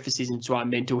more, emphasis into our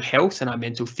mental health and our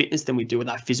mental fitness than we do with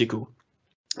our physical.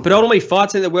 But ultimately,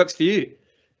 find something that works for you.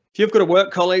 If you've got a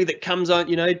work colleague that comes on,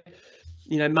 you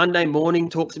know, Monday morning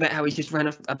talks about how he's just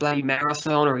ran a bloody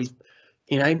marathon, or he's,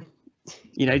 you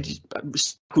know,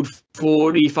 just good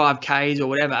 45 Ks or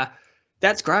whatever,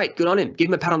 that's great. Good on him. Give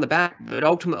him a pat on the back. But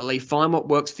ultimately, find what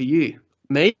works for you.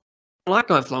 Me, I like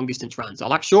going for long distance runs. I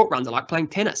like short runs. I like playing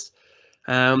tennis.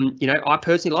 You know, I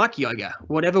personally like yoga.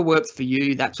 Whatever works for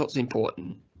you, that's what's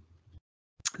important.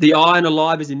 The I in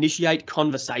alive is initiate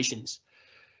conversations.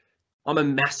 I'm a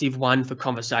massive one for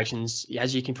conversations.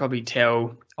 As you can probably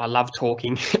tell, I love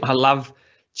talking. I love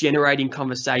generating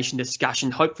conversation, discussion.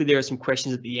 Hopefully there are some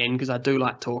questions at the end, because I do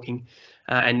like talking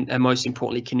and most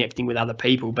importantly, connecting with other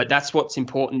people. But that's what's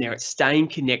important there. It's staying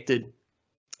connected.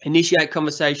 Initiate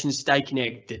conversations, stay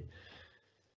connected.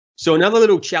 So another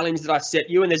little challenge that I set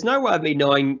you, and there's no way of me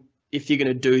knowing if you're going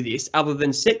to do this other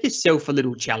than set yourself a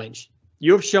little challenge.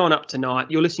 You've shown up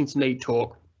tonight. You're listening to me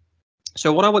talk.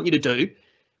 So what I want you to do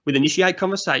with initiate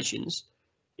conversations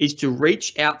is to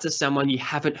reach out to someone you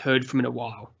haven't heard from in a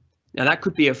while. Now, that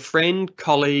could be a friend,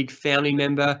 colleague, family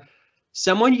member,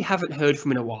 someone you haven't heard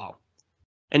from in a while.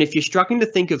 And if you're struggling to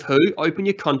think of who, open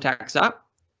your contacts up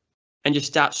and just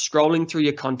start scrolling through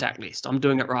your contact list. I'm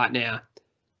doing it right now.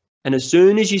 And as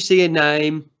soon as you see a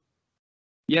name,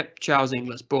 yep, Charles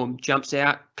Inglis, boom, jumps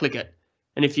out, click it.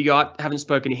 And if you haven't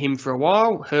spoken to him for a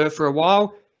while, her for a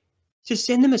while, just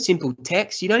send them a simple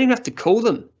text. You don't even have to call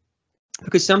them,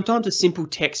 because sometimes a simple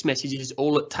text message is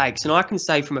all it takes. And I can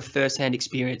say from a first-hand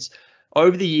experience,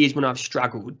 over the years when I've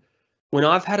struggled, when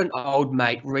I've had an old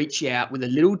mate reach out with a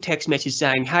little text message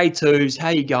saying, hey, Toovs, how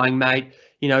you going, mate?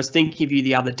 You know, I was thinking of you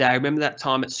the other day. Remember that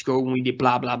time at school when we did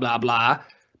blah, blah, blah, blah?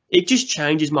 It just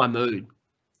changes my mood.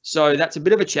 So that's a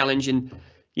bit of a challenge. And,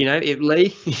 you know,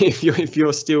 Lee, if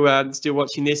you're still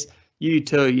watching this, you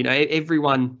too, you know,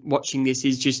 everyone watching this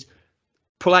is just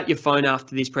pull out your phone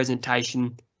after this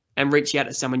presentation and reach out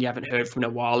to someone you haven't heard from in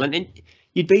a while. And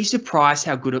you'd be surprised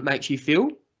how good it makes you feel,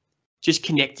 just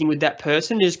connecting with that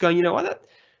person, just going, you know what,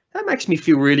 that makes me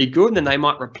feel really good. And then they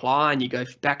might reply and you go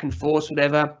back and forth,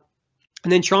 whatever.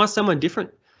 And then try someone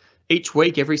different each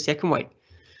week, every second week.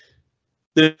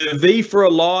 The V for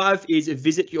alive is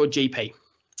visit your GP.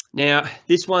 Now,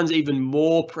 this one's even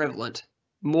more prevalent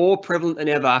than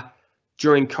ever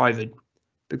during COVID,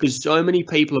 because so many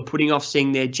people are putting off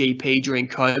seeing their GP during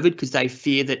COVID because they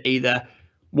fear that either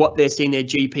what they're seeing their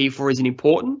GP for isn't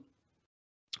important,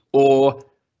 or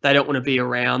they don't want to be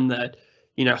around the,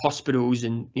 you know, hospitals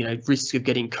and, you know, risks of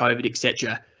getting COVID,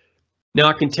 etc. Now,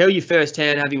 I can tell you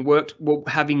firsthand, having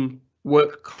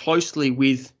worked closely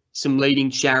with some leading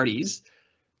charities,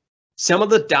 some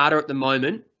of the data at the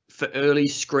moment for early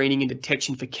screening and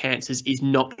detection for cancers is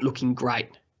not looking great.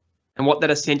 And what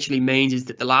that essentially means is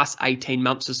that the last 18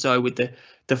 months or so, with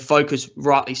the focus,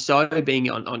 rightly so, being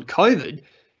on COVID,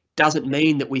 doesn't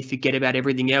mean that we forget about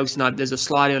everything else. And there's a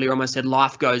slide earlier on I said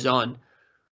life goes on.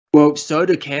 Well, so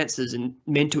do cancers and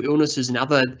mental illnesses and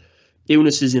other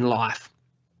illnesses in life.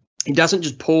 It doesn't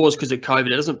just pause because of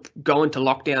COVID. It doesn't go into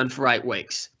lockdown for 8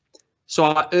 weeks. So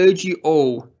I urge you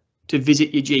all to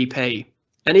visit your GP.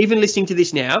 And even listening to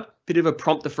this now, bit of a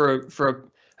prompter for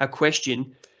a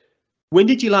question. When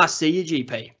did you last see your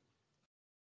GP?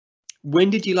 When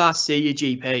did you last see your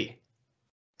GP?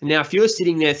 Now, if you're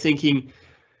sitting there thinking,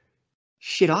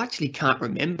 shit, I actually can't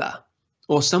remember.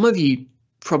 Or some of you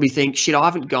probably think, shit, I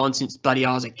haven't gone since bloody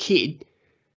I was a kid.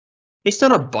 It's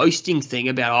not a boasting thing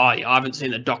about, oh, I haven't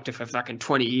seen the doctor for fucking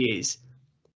 20 years.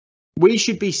 We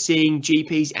should be seeing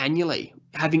GPs annually,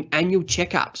 having annual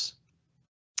checkups.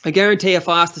 I guarantee if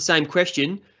I ask the same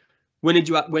question, when did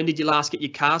you last get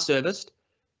your car serviced?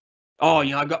 Oh,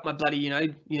 I got my bloody,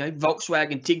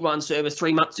 Volkswagen Tiguan service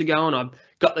 3 months ago, and I've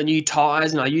got the new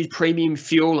tires, and I use premium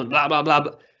fuel, and blah blah blah.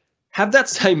 But have that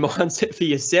same mindset for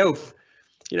yourself.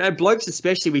 Blokes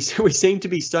especially, we seem to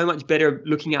be so much better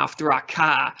looking after our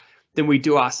car than we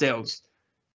do ourselves.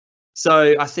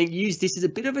 So I think use this as a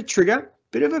bit of a trigger,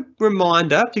 bit of a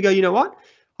reminder to go, you know what?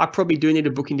 I probably do need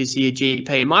to book in to see a GP.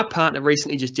 And my partner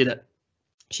recently just did it.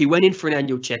 She went in for an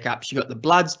annual checkup. She got the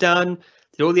bloods done,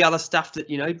 did all the other stuff that,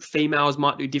 females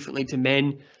might do differently to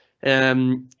men.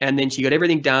 And then she got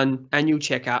everything done, annual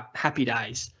checkup, happy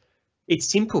days. It's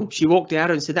simple. She walked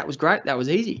out and said, that was great. That was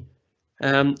easy.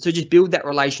 So just build that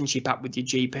relationship up with your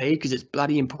GP because it's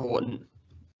bloody important.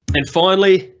 And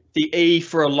finally, the E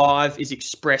for alive is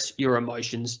express your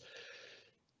emotions.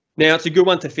 Now, it's a good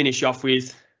one to finish off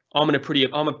with. I'm an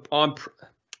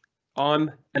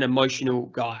emotional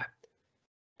guy,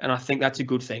 and I think that's a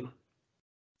good thing.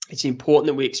 It's important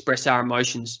that we express our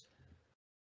emotions.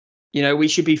 We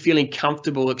should be feeling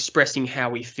comfortable expressing how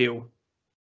we feel.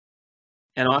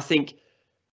 And I think,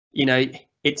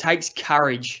 it takes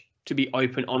courage to be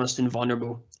open, honest, and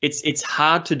vulnerable. It's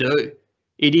hard to do.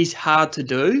 It is hard to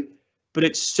do, but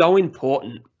it's so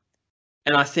important.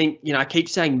 And I think, I keep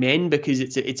saying men because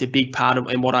it's a big part of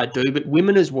what I do, but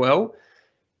women as well.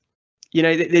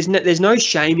 There's no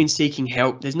shame in seeking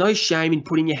help. There's no shame in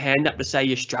putting your hand up to say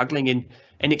you're struggling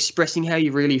and expressing how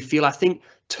you really feel. I think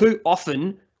too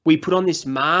often we put on this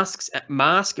mask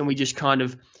and we just kind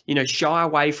of, shy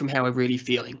away from how we're really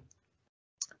feeling.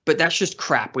 But that's just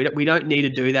crap. We don't need to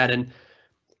do that. And,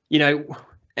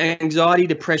 anxiety,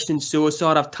 depression,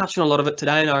 suicide, I've touched on a lot of it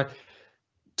today, and I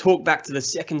talk back to the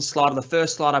second slide, or the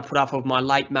first slide I put up of my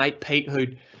late mate, Pete, who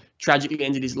tragically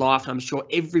ended his life. And I'm sure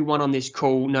everyone on this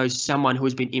call knows someone who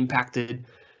has been impacted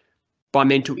by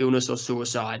mental illness or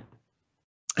suicide.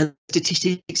 And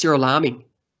statistics are alarming.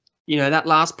 That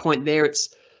last point there,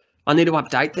 I need to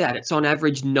update that. It's on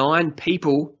average 9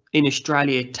 people in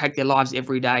Australia take their lives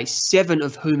every day, 7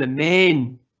 of whom are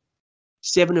men.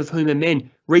 7 of whom are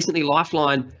men. Recently,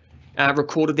 Lifeline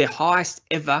recorded their highest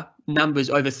ever numbers,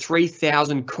 over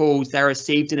 3,000 calls they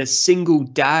received in a single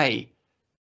day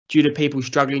due to people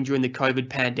struggling during the COVID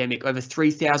pandemic. Over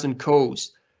 3,000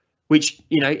 calls, which,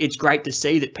 it's great to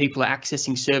see that people are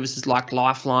accessing services like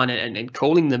Lifeline and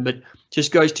calling them, but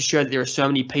just goes to show that there are so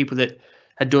many people that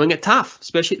are doing it tough,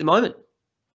 especially at the moment.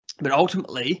 But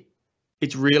ultimately,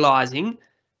 it's realizing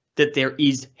that there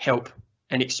is help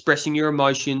and expressing your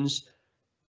emotions,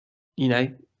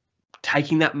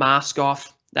 taking that mask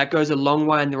off. That goes a long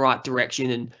way in the right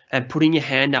direction, and putting your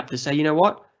hand up to say, you know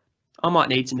what, I might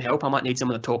need some help. I might need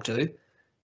someone to talk to.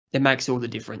 It makes all the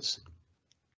difference.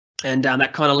 And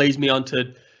that kind of leads me on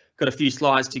to, got a few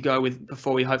slides to go with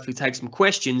before we hopefully take some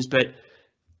questions. But,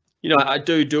 I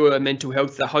do host a mental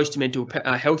health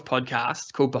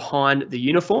podcast called Behind the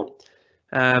Uniform.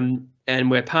 And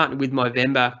we're partnered with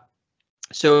Movember.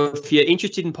 So if you're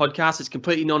interested in podcasts, it's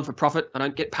completely non-for-profit. I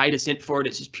don't get paid a cent for it.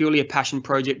 It's just purely a passion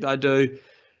project that I do.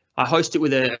 I host it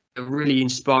with a really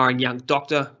inspiring young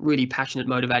doctor, really passionate,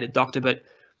 motivated doctor. But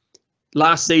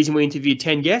last season, we interviewed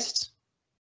 10 guests.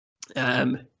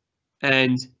 And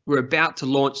we're about to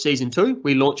launch season 2.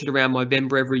 We launch it around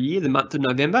November every year, the month of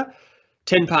November.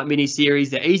 10-part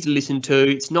mini-series. They're easy to listen to.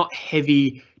 It's not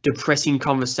heavy, depressing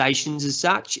conversations as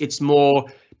such. It's more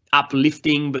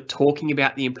uplifting, but talking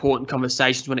about the important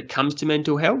conversations when it comes to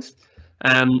mental health.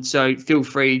 So feel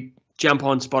free, jump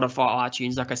on Spotify,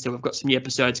 iTunes. Like I said, we've got some new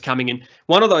episodes coming. And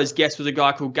one of those guests was a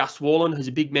guy called Gus Wallen, who's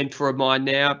a big mentor of mine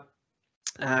now,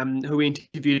 who we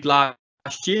interviewed last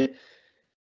year.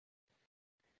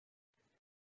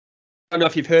 I don't know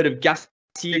if you've heard of Gus.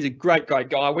 He's a great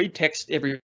guy. We text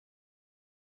every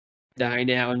day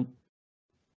now, and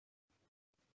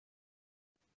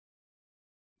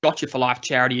Gotcha for Life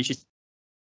charity is just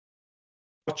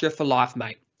Gotcha for Life,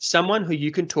 mate. Someone who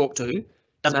you can talk to.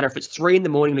 Doesn't matter if it's 3 in the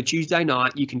morning on a Tuesday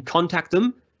night. You can contact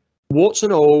them, warts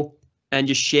and all, and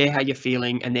just share how you're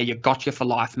feeling. And they're your Gotcha for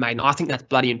Life, mate. And I think that's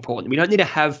bloody important. We don't need to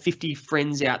have 50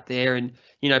 friends out there and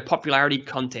popularity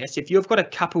contests. If you've got a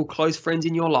couple close friends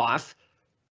in your life,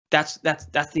 that's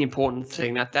the important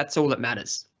thing. That's all that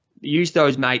matters. Use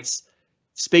those mates.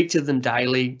 Speak to them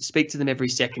daily. Speak to them every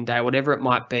second day, whatever it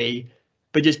might be.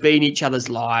 But just be in each other's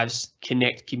lives,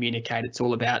 connect, communicate. It's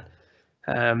all about,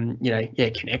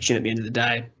 connection at the end of the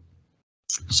day.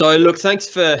 So, look, thanks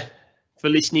for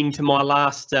listening to my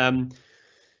last,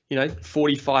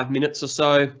 45 minutes or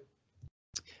so.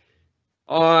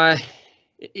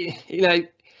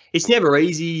 it's never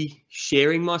easy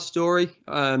sharing my story,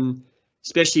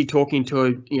 especially talking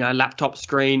to a laptop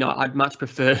screen. I'd much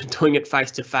prefer doing it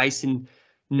face to face and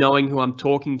knowing who I'm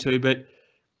talking to. But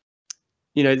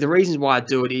the reasons why I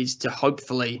do it is to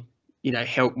hopefully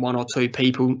help one or two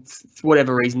people, for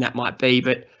whatever reason that might be.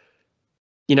 But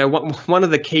one of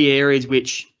the key areas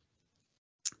which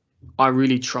I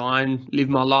really try and live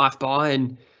my life by,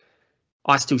 and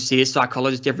I still see a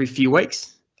psychologist every few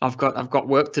weeks. I've got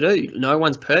work to do. No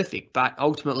one's perfect, but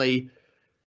ultimately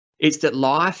it's that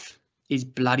life is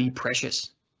bloody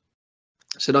precious.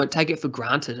 So don't take it for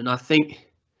granted. And I think,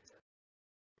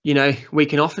 we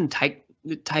can often take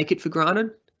it for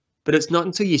granted, but it's not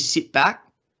until you sit back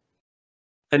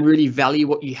and really value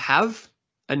what you have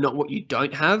and not what you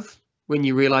don't have when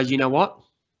you realize, what,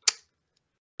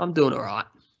 I'm doing all right.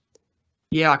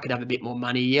 Yeah, I could have a bit more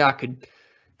money. Yeah, I could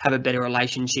have a better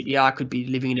relationship. Yeah, I could be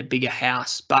living in a bigger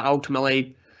house. But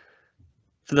ultimately,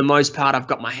 for the most part, I've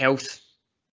got my health.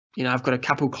 I've got a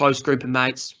couple close group of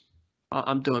mates.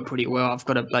 I'm doing pretty well. I've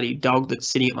got a bloody dog that's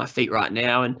sitting at my feet right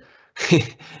now, and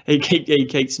he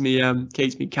keeps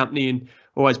me company and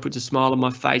always puts a smile on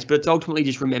my face. But it's ultimately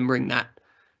just remembering that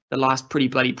the life's pretty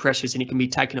bloody precious, and it can be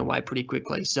taken away pretty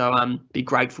quickly. So be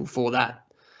grateful for that.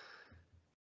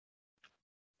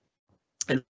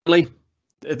 And really,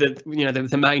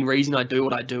 the main reason I do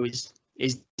what I do is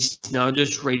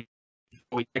just read.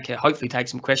 Okay, hopefully take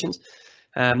some questions.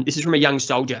 This is from a young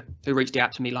soldier who reached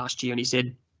out to me last year, and he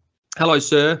said, "Hello,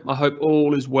 sir. I hope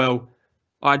all is well.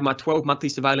 I had my 12 monthly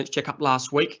surveillance checkup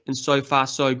last week, and so far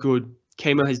so good.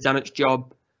 Chemo has done its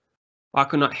job. I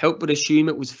could not help but assume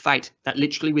it was fate that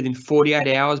literally within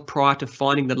 48 hours prior to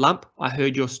finding the lump, I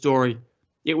heard your story.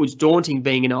 It was daunting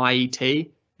being an IET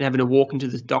and having to walk into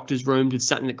the doctor's room with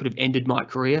something that could have ended my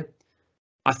career.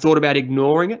 I thought about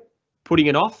ignoring it, putting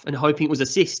it off, and hoping it was a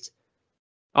cyst.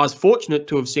 I was fortunate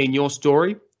to have seen your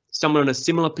story, someone in a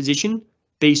similar position,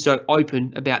 be so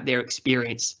open about their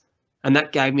experience, and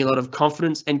that gave me a lot of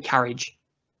confidence and courage.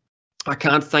 I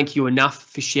can't thank you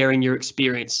enough for sharing your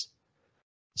experience."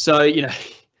 So,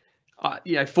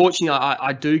 fortunately,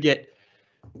 I do get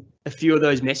a few of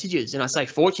those messages, and I say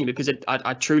fortunately because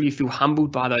I truly feel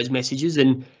humbled by those messages,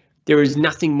 and there is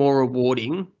nothing more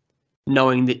rewarding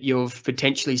knowing that you've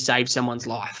potentially saved someone's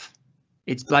life.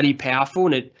 It's bloody powerful,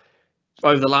 and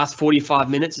over the last 45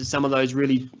 minutes of some of those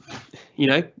really,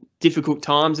 difficult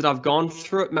times that I've gone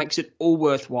through, it makes it all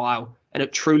worthwhile, and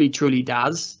it truly, truly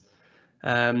does.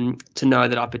 To know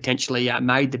that I potentially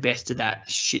made the best of that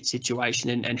shit situation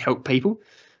and help people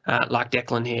like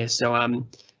Declan here. So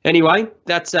anyway,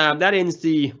 that ends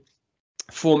the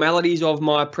formalities of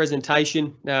my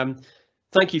presentation.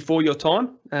 Thank you for your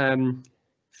time.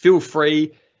 Feel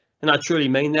free, and I truly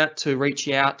mean that, to reach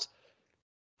out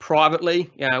privately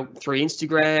through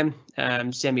Instagram,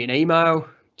 send me an email.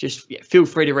 Just feel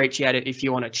free to reach out if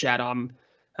you want to chat.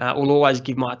 We'll always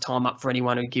give my time up for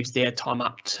anyone who gives their time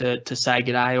up to say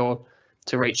good day or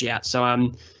to reach out. So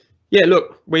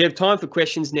look, we have time for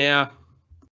questions now.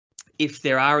 If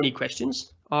there are any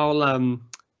questions, I'll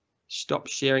stop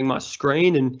sharing my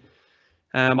screen, and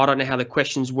I don't know how the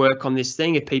questions work on this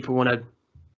thing. If people want to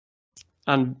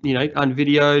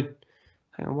unvideo,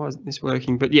 hang on, why isn't this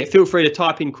working? But yeah, feel free to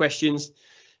type in questions.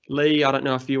 Lee, I don't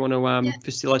know if you want to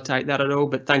facilitate that at all,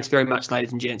 but thanks very much,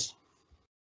 ladies and gents.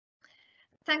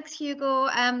 Thanks, Hugo.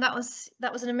 That was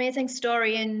an amazing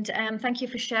story, and thank you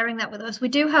for sharing that with us. We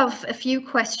do have a few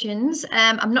questions.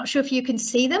 I'm not sure if you can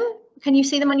see them. Can you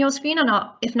see them on your screen or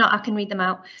not? If not, I can read them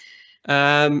out.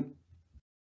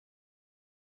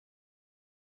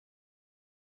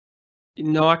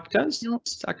 No, I don't. No.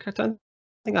 I don't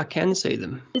think I can see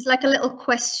them. There's like a little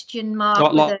question mark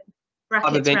with a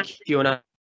bracket.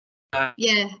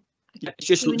 Yeah. It's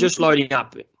just loading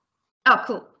up. Oh,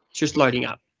 cool. It's just loading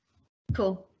up.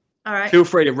 Cool. All right. Feel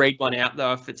free to read one out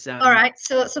though if it's. All right.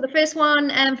 So the first one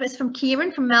is from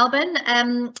Kieran from Melbourne.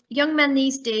 Young men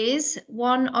these days,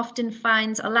 one often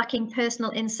finds are lacking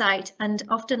personal insight and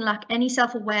often lack any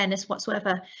self-awareness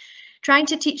whatsoever. Trying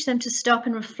to teach them to stop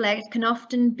and reflect can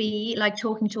often be like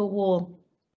talking to a wall.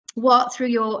 What, through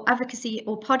your advocacy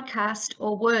or podcast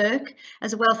or work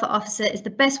as a welfare officer, is the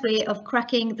best way of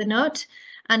cracking the nut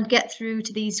and get through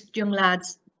to these young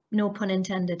lads? No pun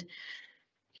intended.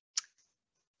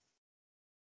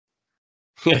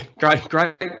 Yeah, great.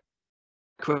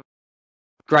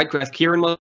 Kieran,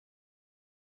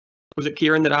 was it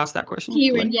Kieran that asked that question?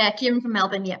 Kieran, yeah, Kieran from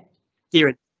Melbourne, yeah.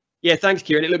 Kieran, yeah, thanks,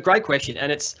 Kieran. Look, great question,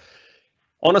 and it's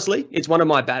honestly, it's one of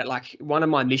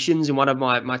my missions and one of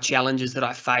my challenges that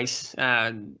I face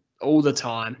all the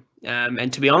time.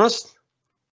 And to be honest,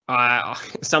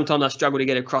 sometimes I struggle to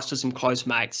get across to some close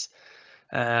mates.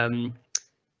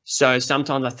 So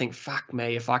sometimes I think, fuck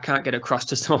me, if I can't get across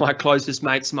to some of my closest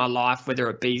mates in my life, whether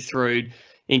it be through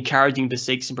encouraging to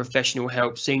seek some professional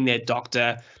help, seeing their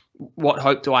doctor, what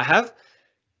hope do I have?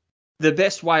 The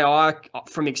best way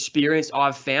from experience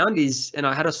I've found is, and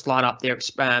I had a slide up there,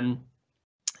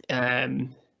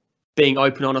 being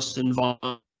open, honest, and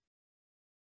vulnerable.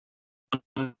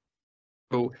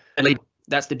 And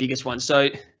that's the biggest one. So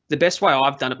the best way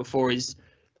I've done it before is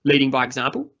leading by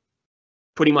example,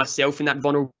 putting myself in that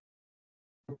vulnerable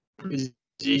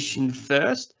position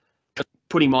first,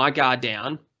 putting my guard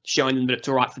down, showing them that it's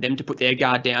all right for them to put their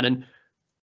guard down. And,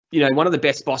 one of the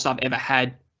best boss I've ever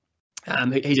had,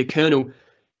 he's a colonel.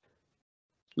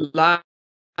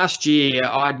 Last year,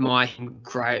 I admire him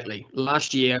greatly.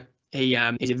 Last year, he's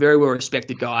a very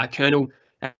well-respected guy, colonel,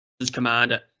 as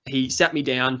commander. He sat me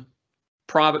down,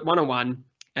 private one-on-one,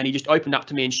 and he just opened up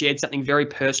to me and shared something very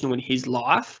personal in his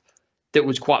life that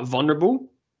was quite vulnerable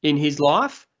in his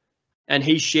life. And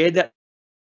he shared that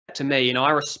to me, and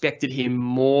I respected him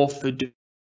more for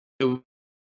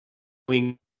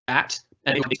doing that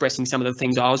and expressing some of the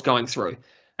things I was going through.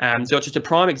 So it's just a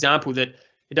prime example that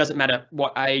it doesn't matter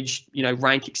what age,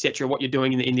 rank, etc., what you're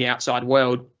doing in the outside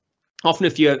world. Often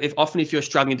if you're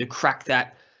struggling to crack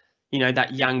that,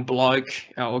 that young bloke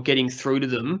or getting through to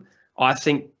them, I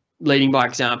think leading by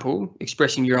example,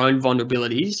 expressing your own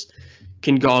vulnerabilities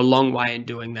can go a long way in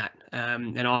doing that.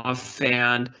 And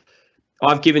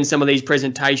I've given some of these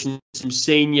presentations, some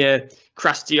senior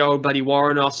crusty old bloody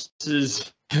warrant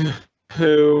officers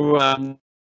who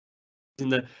in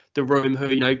the room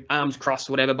who, arms crossed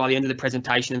or whatever by the end of the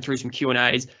presentation, and through some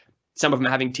Q&As, some of them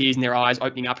are having tears in their eyes,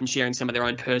 opening up and sharing some of their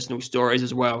own personal stories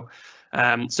as well.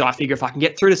 So I figure if I can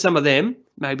get through to some of them,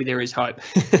 maybe there is hope.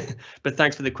 But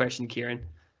thanks for the question, Kieran.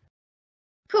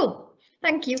 Cool.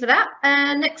 Thank you for that.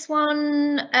 Next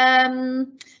one.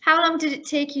 How long did it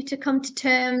take you to come to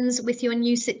terms with your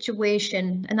new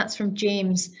situation? And that's from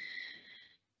James.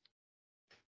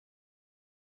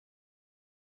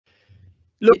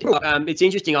 Look, it's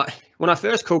interesting. When I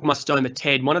first called my stoma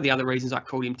Ted, one of the other reasons I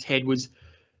called him Ted was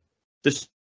the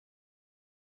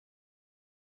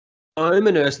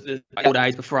stoma nurse the 4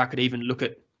 days before I could even look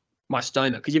at my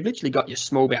stoma, because you've literally got your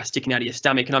small bowel sticking out of your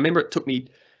stomach. And I remember it took me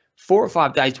 4 or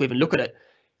 5 days to even look at it.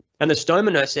 And the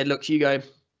stoma nurse said, look, Hugo,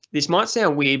 this might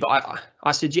sound weird, but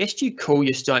I suggest you call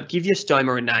your stoma, give your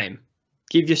stoma a name.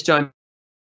 Give your stoma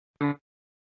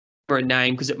a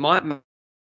name, because it might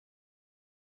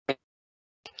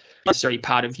necessarily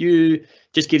part of you,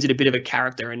 just gives it a bit of a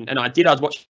character. And I was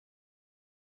watching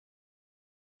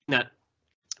that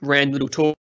random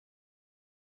little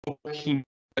talking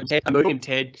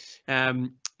Ted,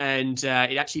 and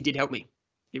it actually did help me.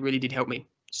 It really did help me.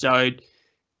 So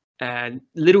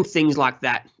little things like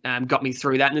that got me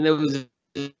through that. And then there was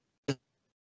a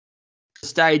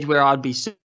stage where I'd be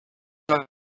so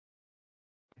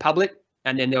public,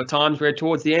 and then there were times where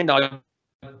towards the end I'd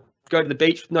go to the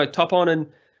beach with no top on, and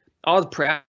I was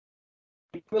proud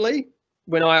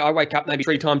when I wake up maybe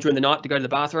 3 times during the night to go to the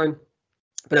bathroom.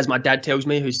 But as my dad tells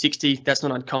me, who's 60, that's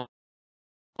not uncommon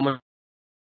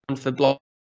for bloke.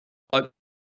 One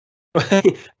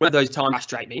of those times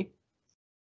frustrate me,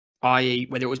 i.e.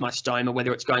 whether it was my stoma,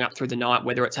 whether it's going up through the night,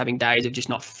 whether it's having days of just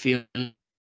not feeling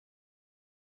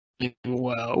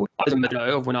well. I was a minute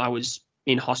of when I was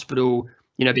in hospital,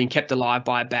 being kept alive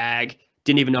by a bag,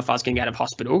 didn't even know if I was going to get out of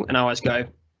hospital. And I always go,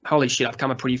 holy shit, I've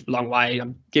come a pretty long way.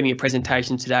 I'm giving a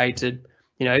presentation today to,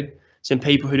 some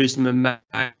people who do some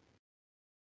amazing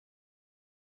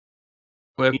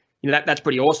work. That's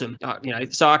pretty awesome.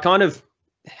 So I kind of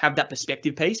have that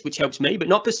perspective piece, which helps me, but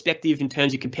not perspective in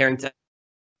terms of comparing to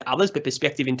others, but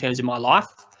perspective in terms of my life.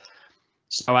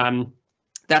 So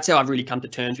that's how I've really come to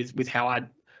terms with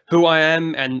who I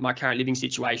am and my current living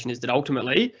situation, is that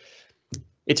ultimately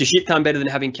it's a shit ton better than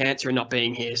having cancer and not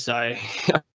being here. So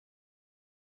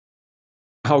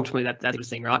ultimately that's the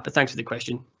thing, right? But thanks for the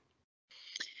question.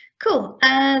 Cool.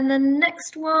 And the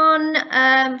next one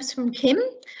is from Kim.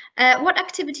 What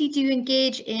activity do you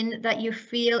engage in that you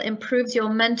feel improves your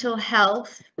mental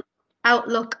health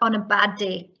outlook on a bad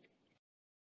day?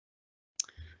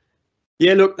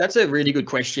 Yeah, look, that's a really good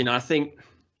question. I think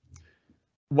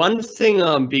one thing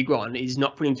I'm big on is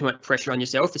not putting too much pressure on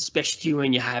yourself, especially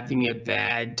when you're having a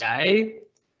bad day.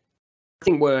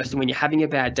 Nothing worse than when you're having a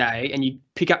bad day and you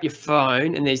pick up your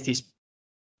phone and there's this,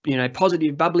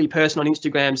 positive, bubbly person on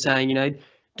Instagram saying,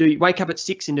 wake up at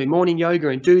 6 and do morning yoga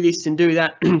and do this and do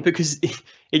that, because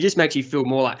it just makes you feel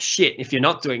more like shit. If you're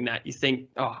not doing that, you think,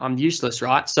 oh, I'm useless,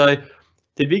 right? So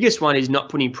the biggest one is not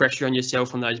putting pressure on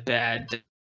yourself on those bad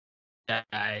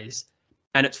days,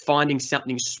 and it's finding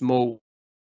something small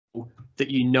that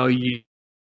you know you.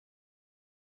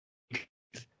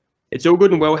 It's all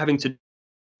good and well having to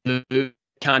do,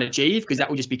 can't achieve, because that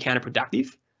will just be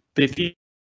counterproductive. But if you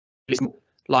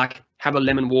like have a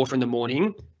lemon water in the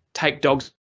morning, take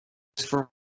dogs for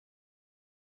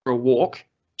a walk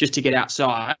just to get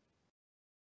outside,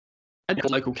 at a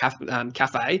local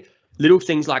cafe, little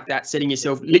things like that, setting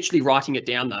yourself, literally writing it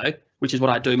down though, which is what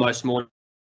I do most mornings.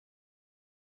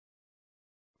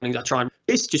 I try and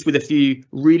this just with a few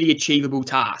really achievable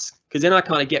tasks, because then I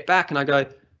kind of get back and I go,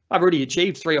 I've already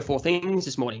achieved 3 or 4 things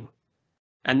this morning.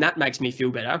 And that makes me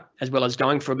feel better, as well as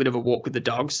going for a bit of a walk with the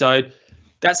dog. So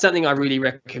that's something I really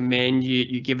recommend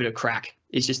you give it a crack.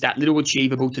 It's just that little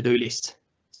achievable to-do list.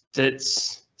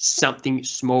 That's something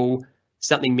small,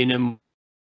 something minimal,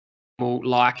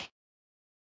 like,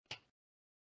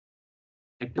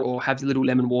 or have a little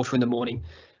lemon water in the morning.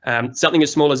 Something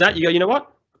as small as that, you go, you know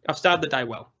what? I've started the day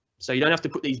well. So you don't have to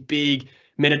put these big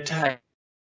meditate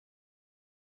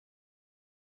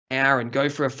hour and go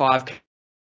for a 5K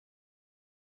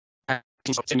a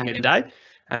day.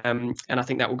 And I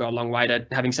think that will go a long way to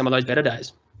having some of those better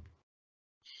days.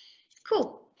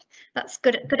 Cool. That's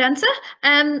good answer.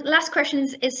 Last question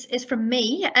is from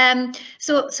me.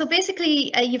 So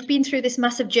basically, you've been through this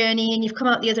massive journey and you've come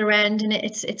out the other end, and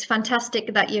it's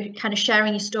fantastic that you're kind of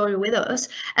sharing your story with us.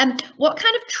 What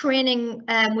kind of training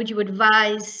would you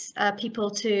advise people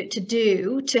to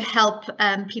do to help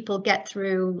people get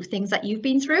through things that you've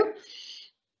been through?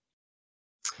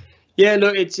 Yeah,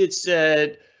 look, it's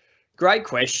a great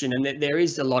question, and there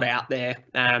is a lot out there.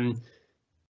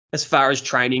 As far as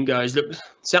training goes, look,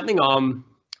 something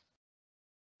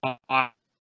I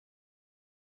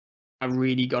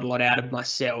really got a lot out of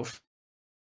myself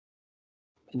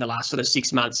in the last sort of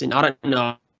 6 months, and I don't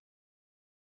know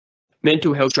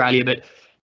Mental Health Australia, but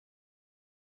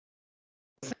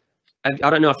I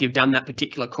don't know if you've done that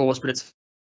particular course, but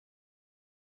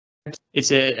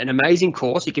it's an amazing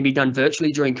course. It can be done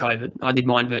virtually during COVID. I did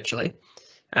mine virtually.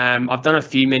 I've done a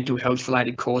few mental health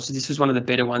related courses. This was one of the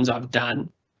better ones I've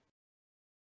done.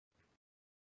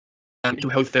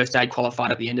 Mental health first aid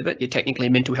qualified at the end of it. You're technically a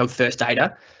mental health first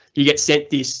aider. You get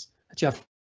sent this. You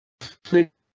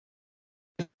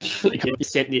get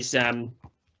sent this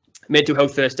mental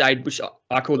health first aid, which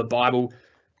I call the Bible,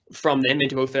 from them,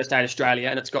 Mental Health First Aid Australia,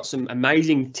 and it's got some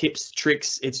amazing tips,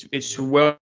 tricks. It's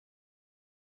well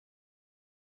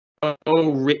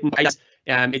written.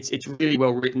 It's really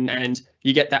well written, and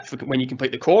you get that when you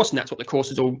complete the course, and that's what the course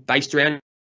is all based around.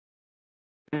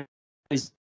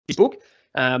 This book.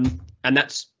 And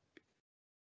that's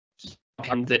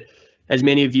that, as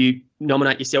many of you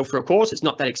nominate yourself for a course, it's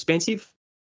not that expensive.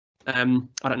 I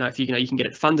don't know if you can get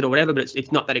it funded or whatever, but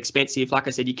it's not that expensive. Like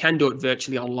I said, you can do it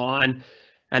virtually online,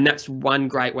 and that's one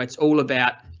great way. It's all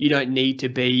about, you don't need to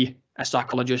be a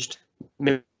psychologist,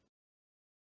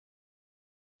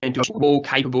 all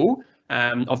capable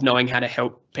of knowing how to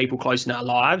help people close in our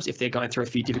lives if they're going through a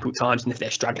few difficult times and if they're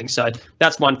struggling. So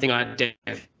that's one thing I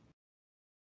definitely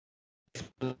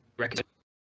recommend.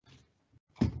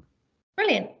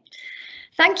 Brilliant.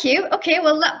 Thank you. Okay,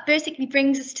 well, that basically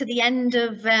brings us to the end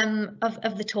of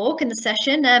the talk and the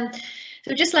session.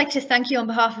 So I'd just like to thank you on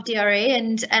behalf of DRA,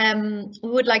 and we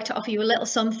would like to offer you a little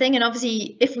something. And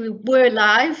obviously, if we were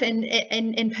live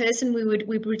in person, we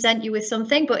would present you with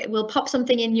something, but we'll pop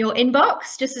something in your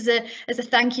inbox just as a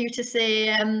thank you to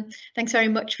say thanks very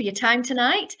much for your time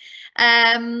tonight.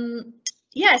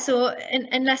 Yeah, so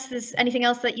unless there's anything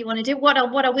else that you want to do, what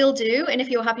I will do, and if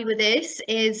you're happy with this,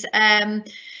 is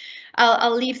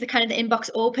I'll leave the kind of the inbox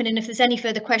open, and if there's any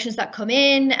further questions that come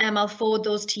in, I'll forward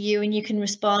those to you, and you can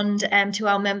respond to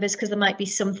our members, because there might be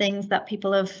some things that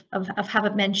people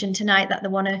haven't mentioned tonight that they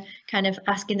want to kind of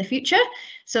ask in the future.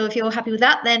 So if you're happy with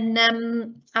that,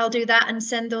 then I'll do that and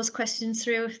send those questions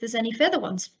through if there's any further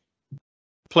ones.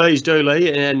 Please do,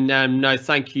 Lee, and no,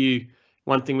 thank you.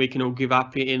 One thing we can all give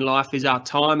up in life is our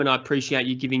time, and I appreciate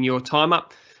you giving your time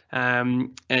up.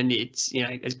 And it's,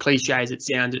 as cliche as it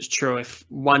sounds, it's true. If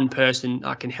one person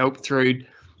I can help through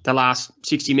the last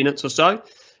 60 minutes or so,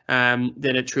 then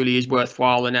it truly is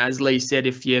worthwhile. And as Lee said,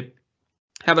 if you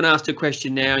haven't asked a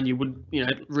question now and you would,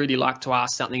 really like to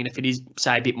ask something, and if it is,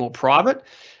 say, a bit more private,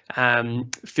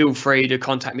 feel free to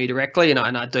contact me directly, and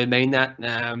I do mean that.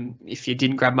 If you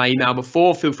didn't grab my email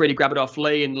before, feel free to grab it off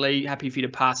Lee, and Lee, happy for you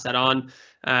to pass that on.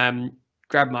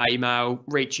 Grab my email,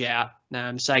 reach out,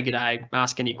 say good day,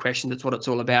 ask any questions. That's what it's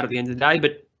all about at the end of the day.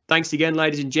 But thanks again,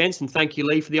 ladies and gents, and thank you,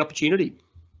 Lee, for the opportunity.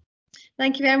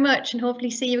 Thank you very much, and hopefully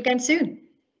see you again soon.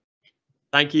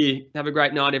 Thank you. Have a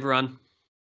great night, everyone.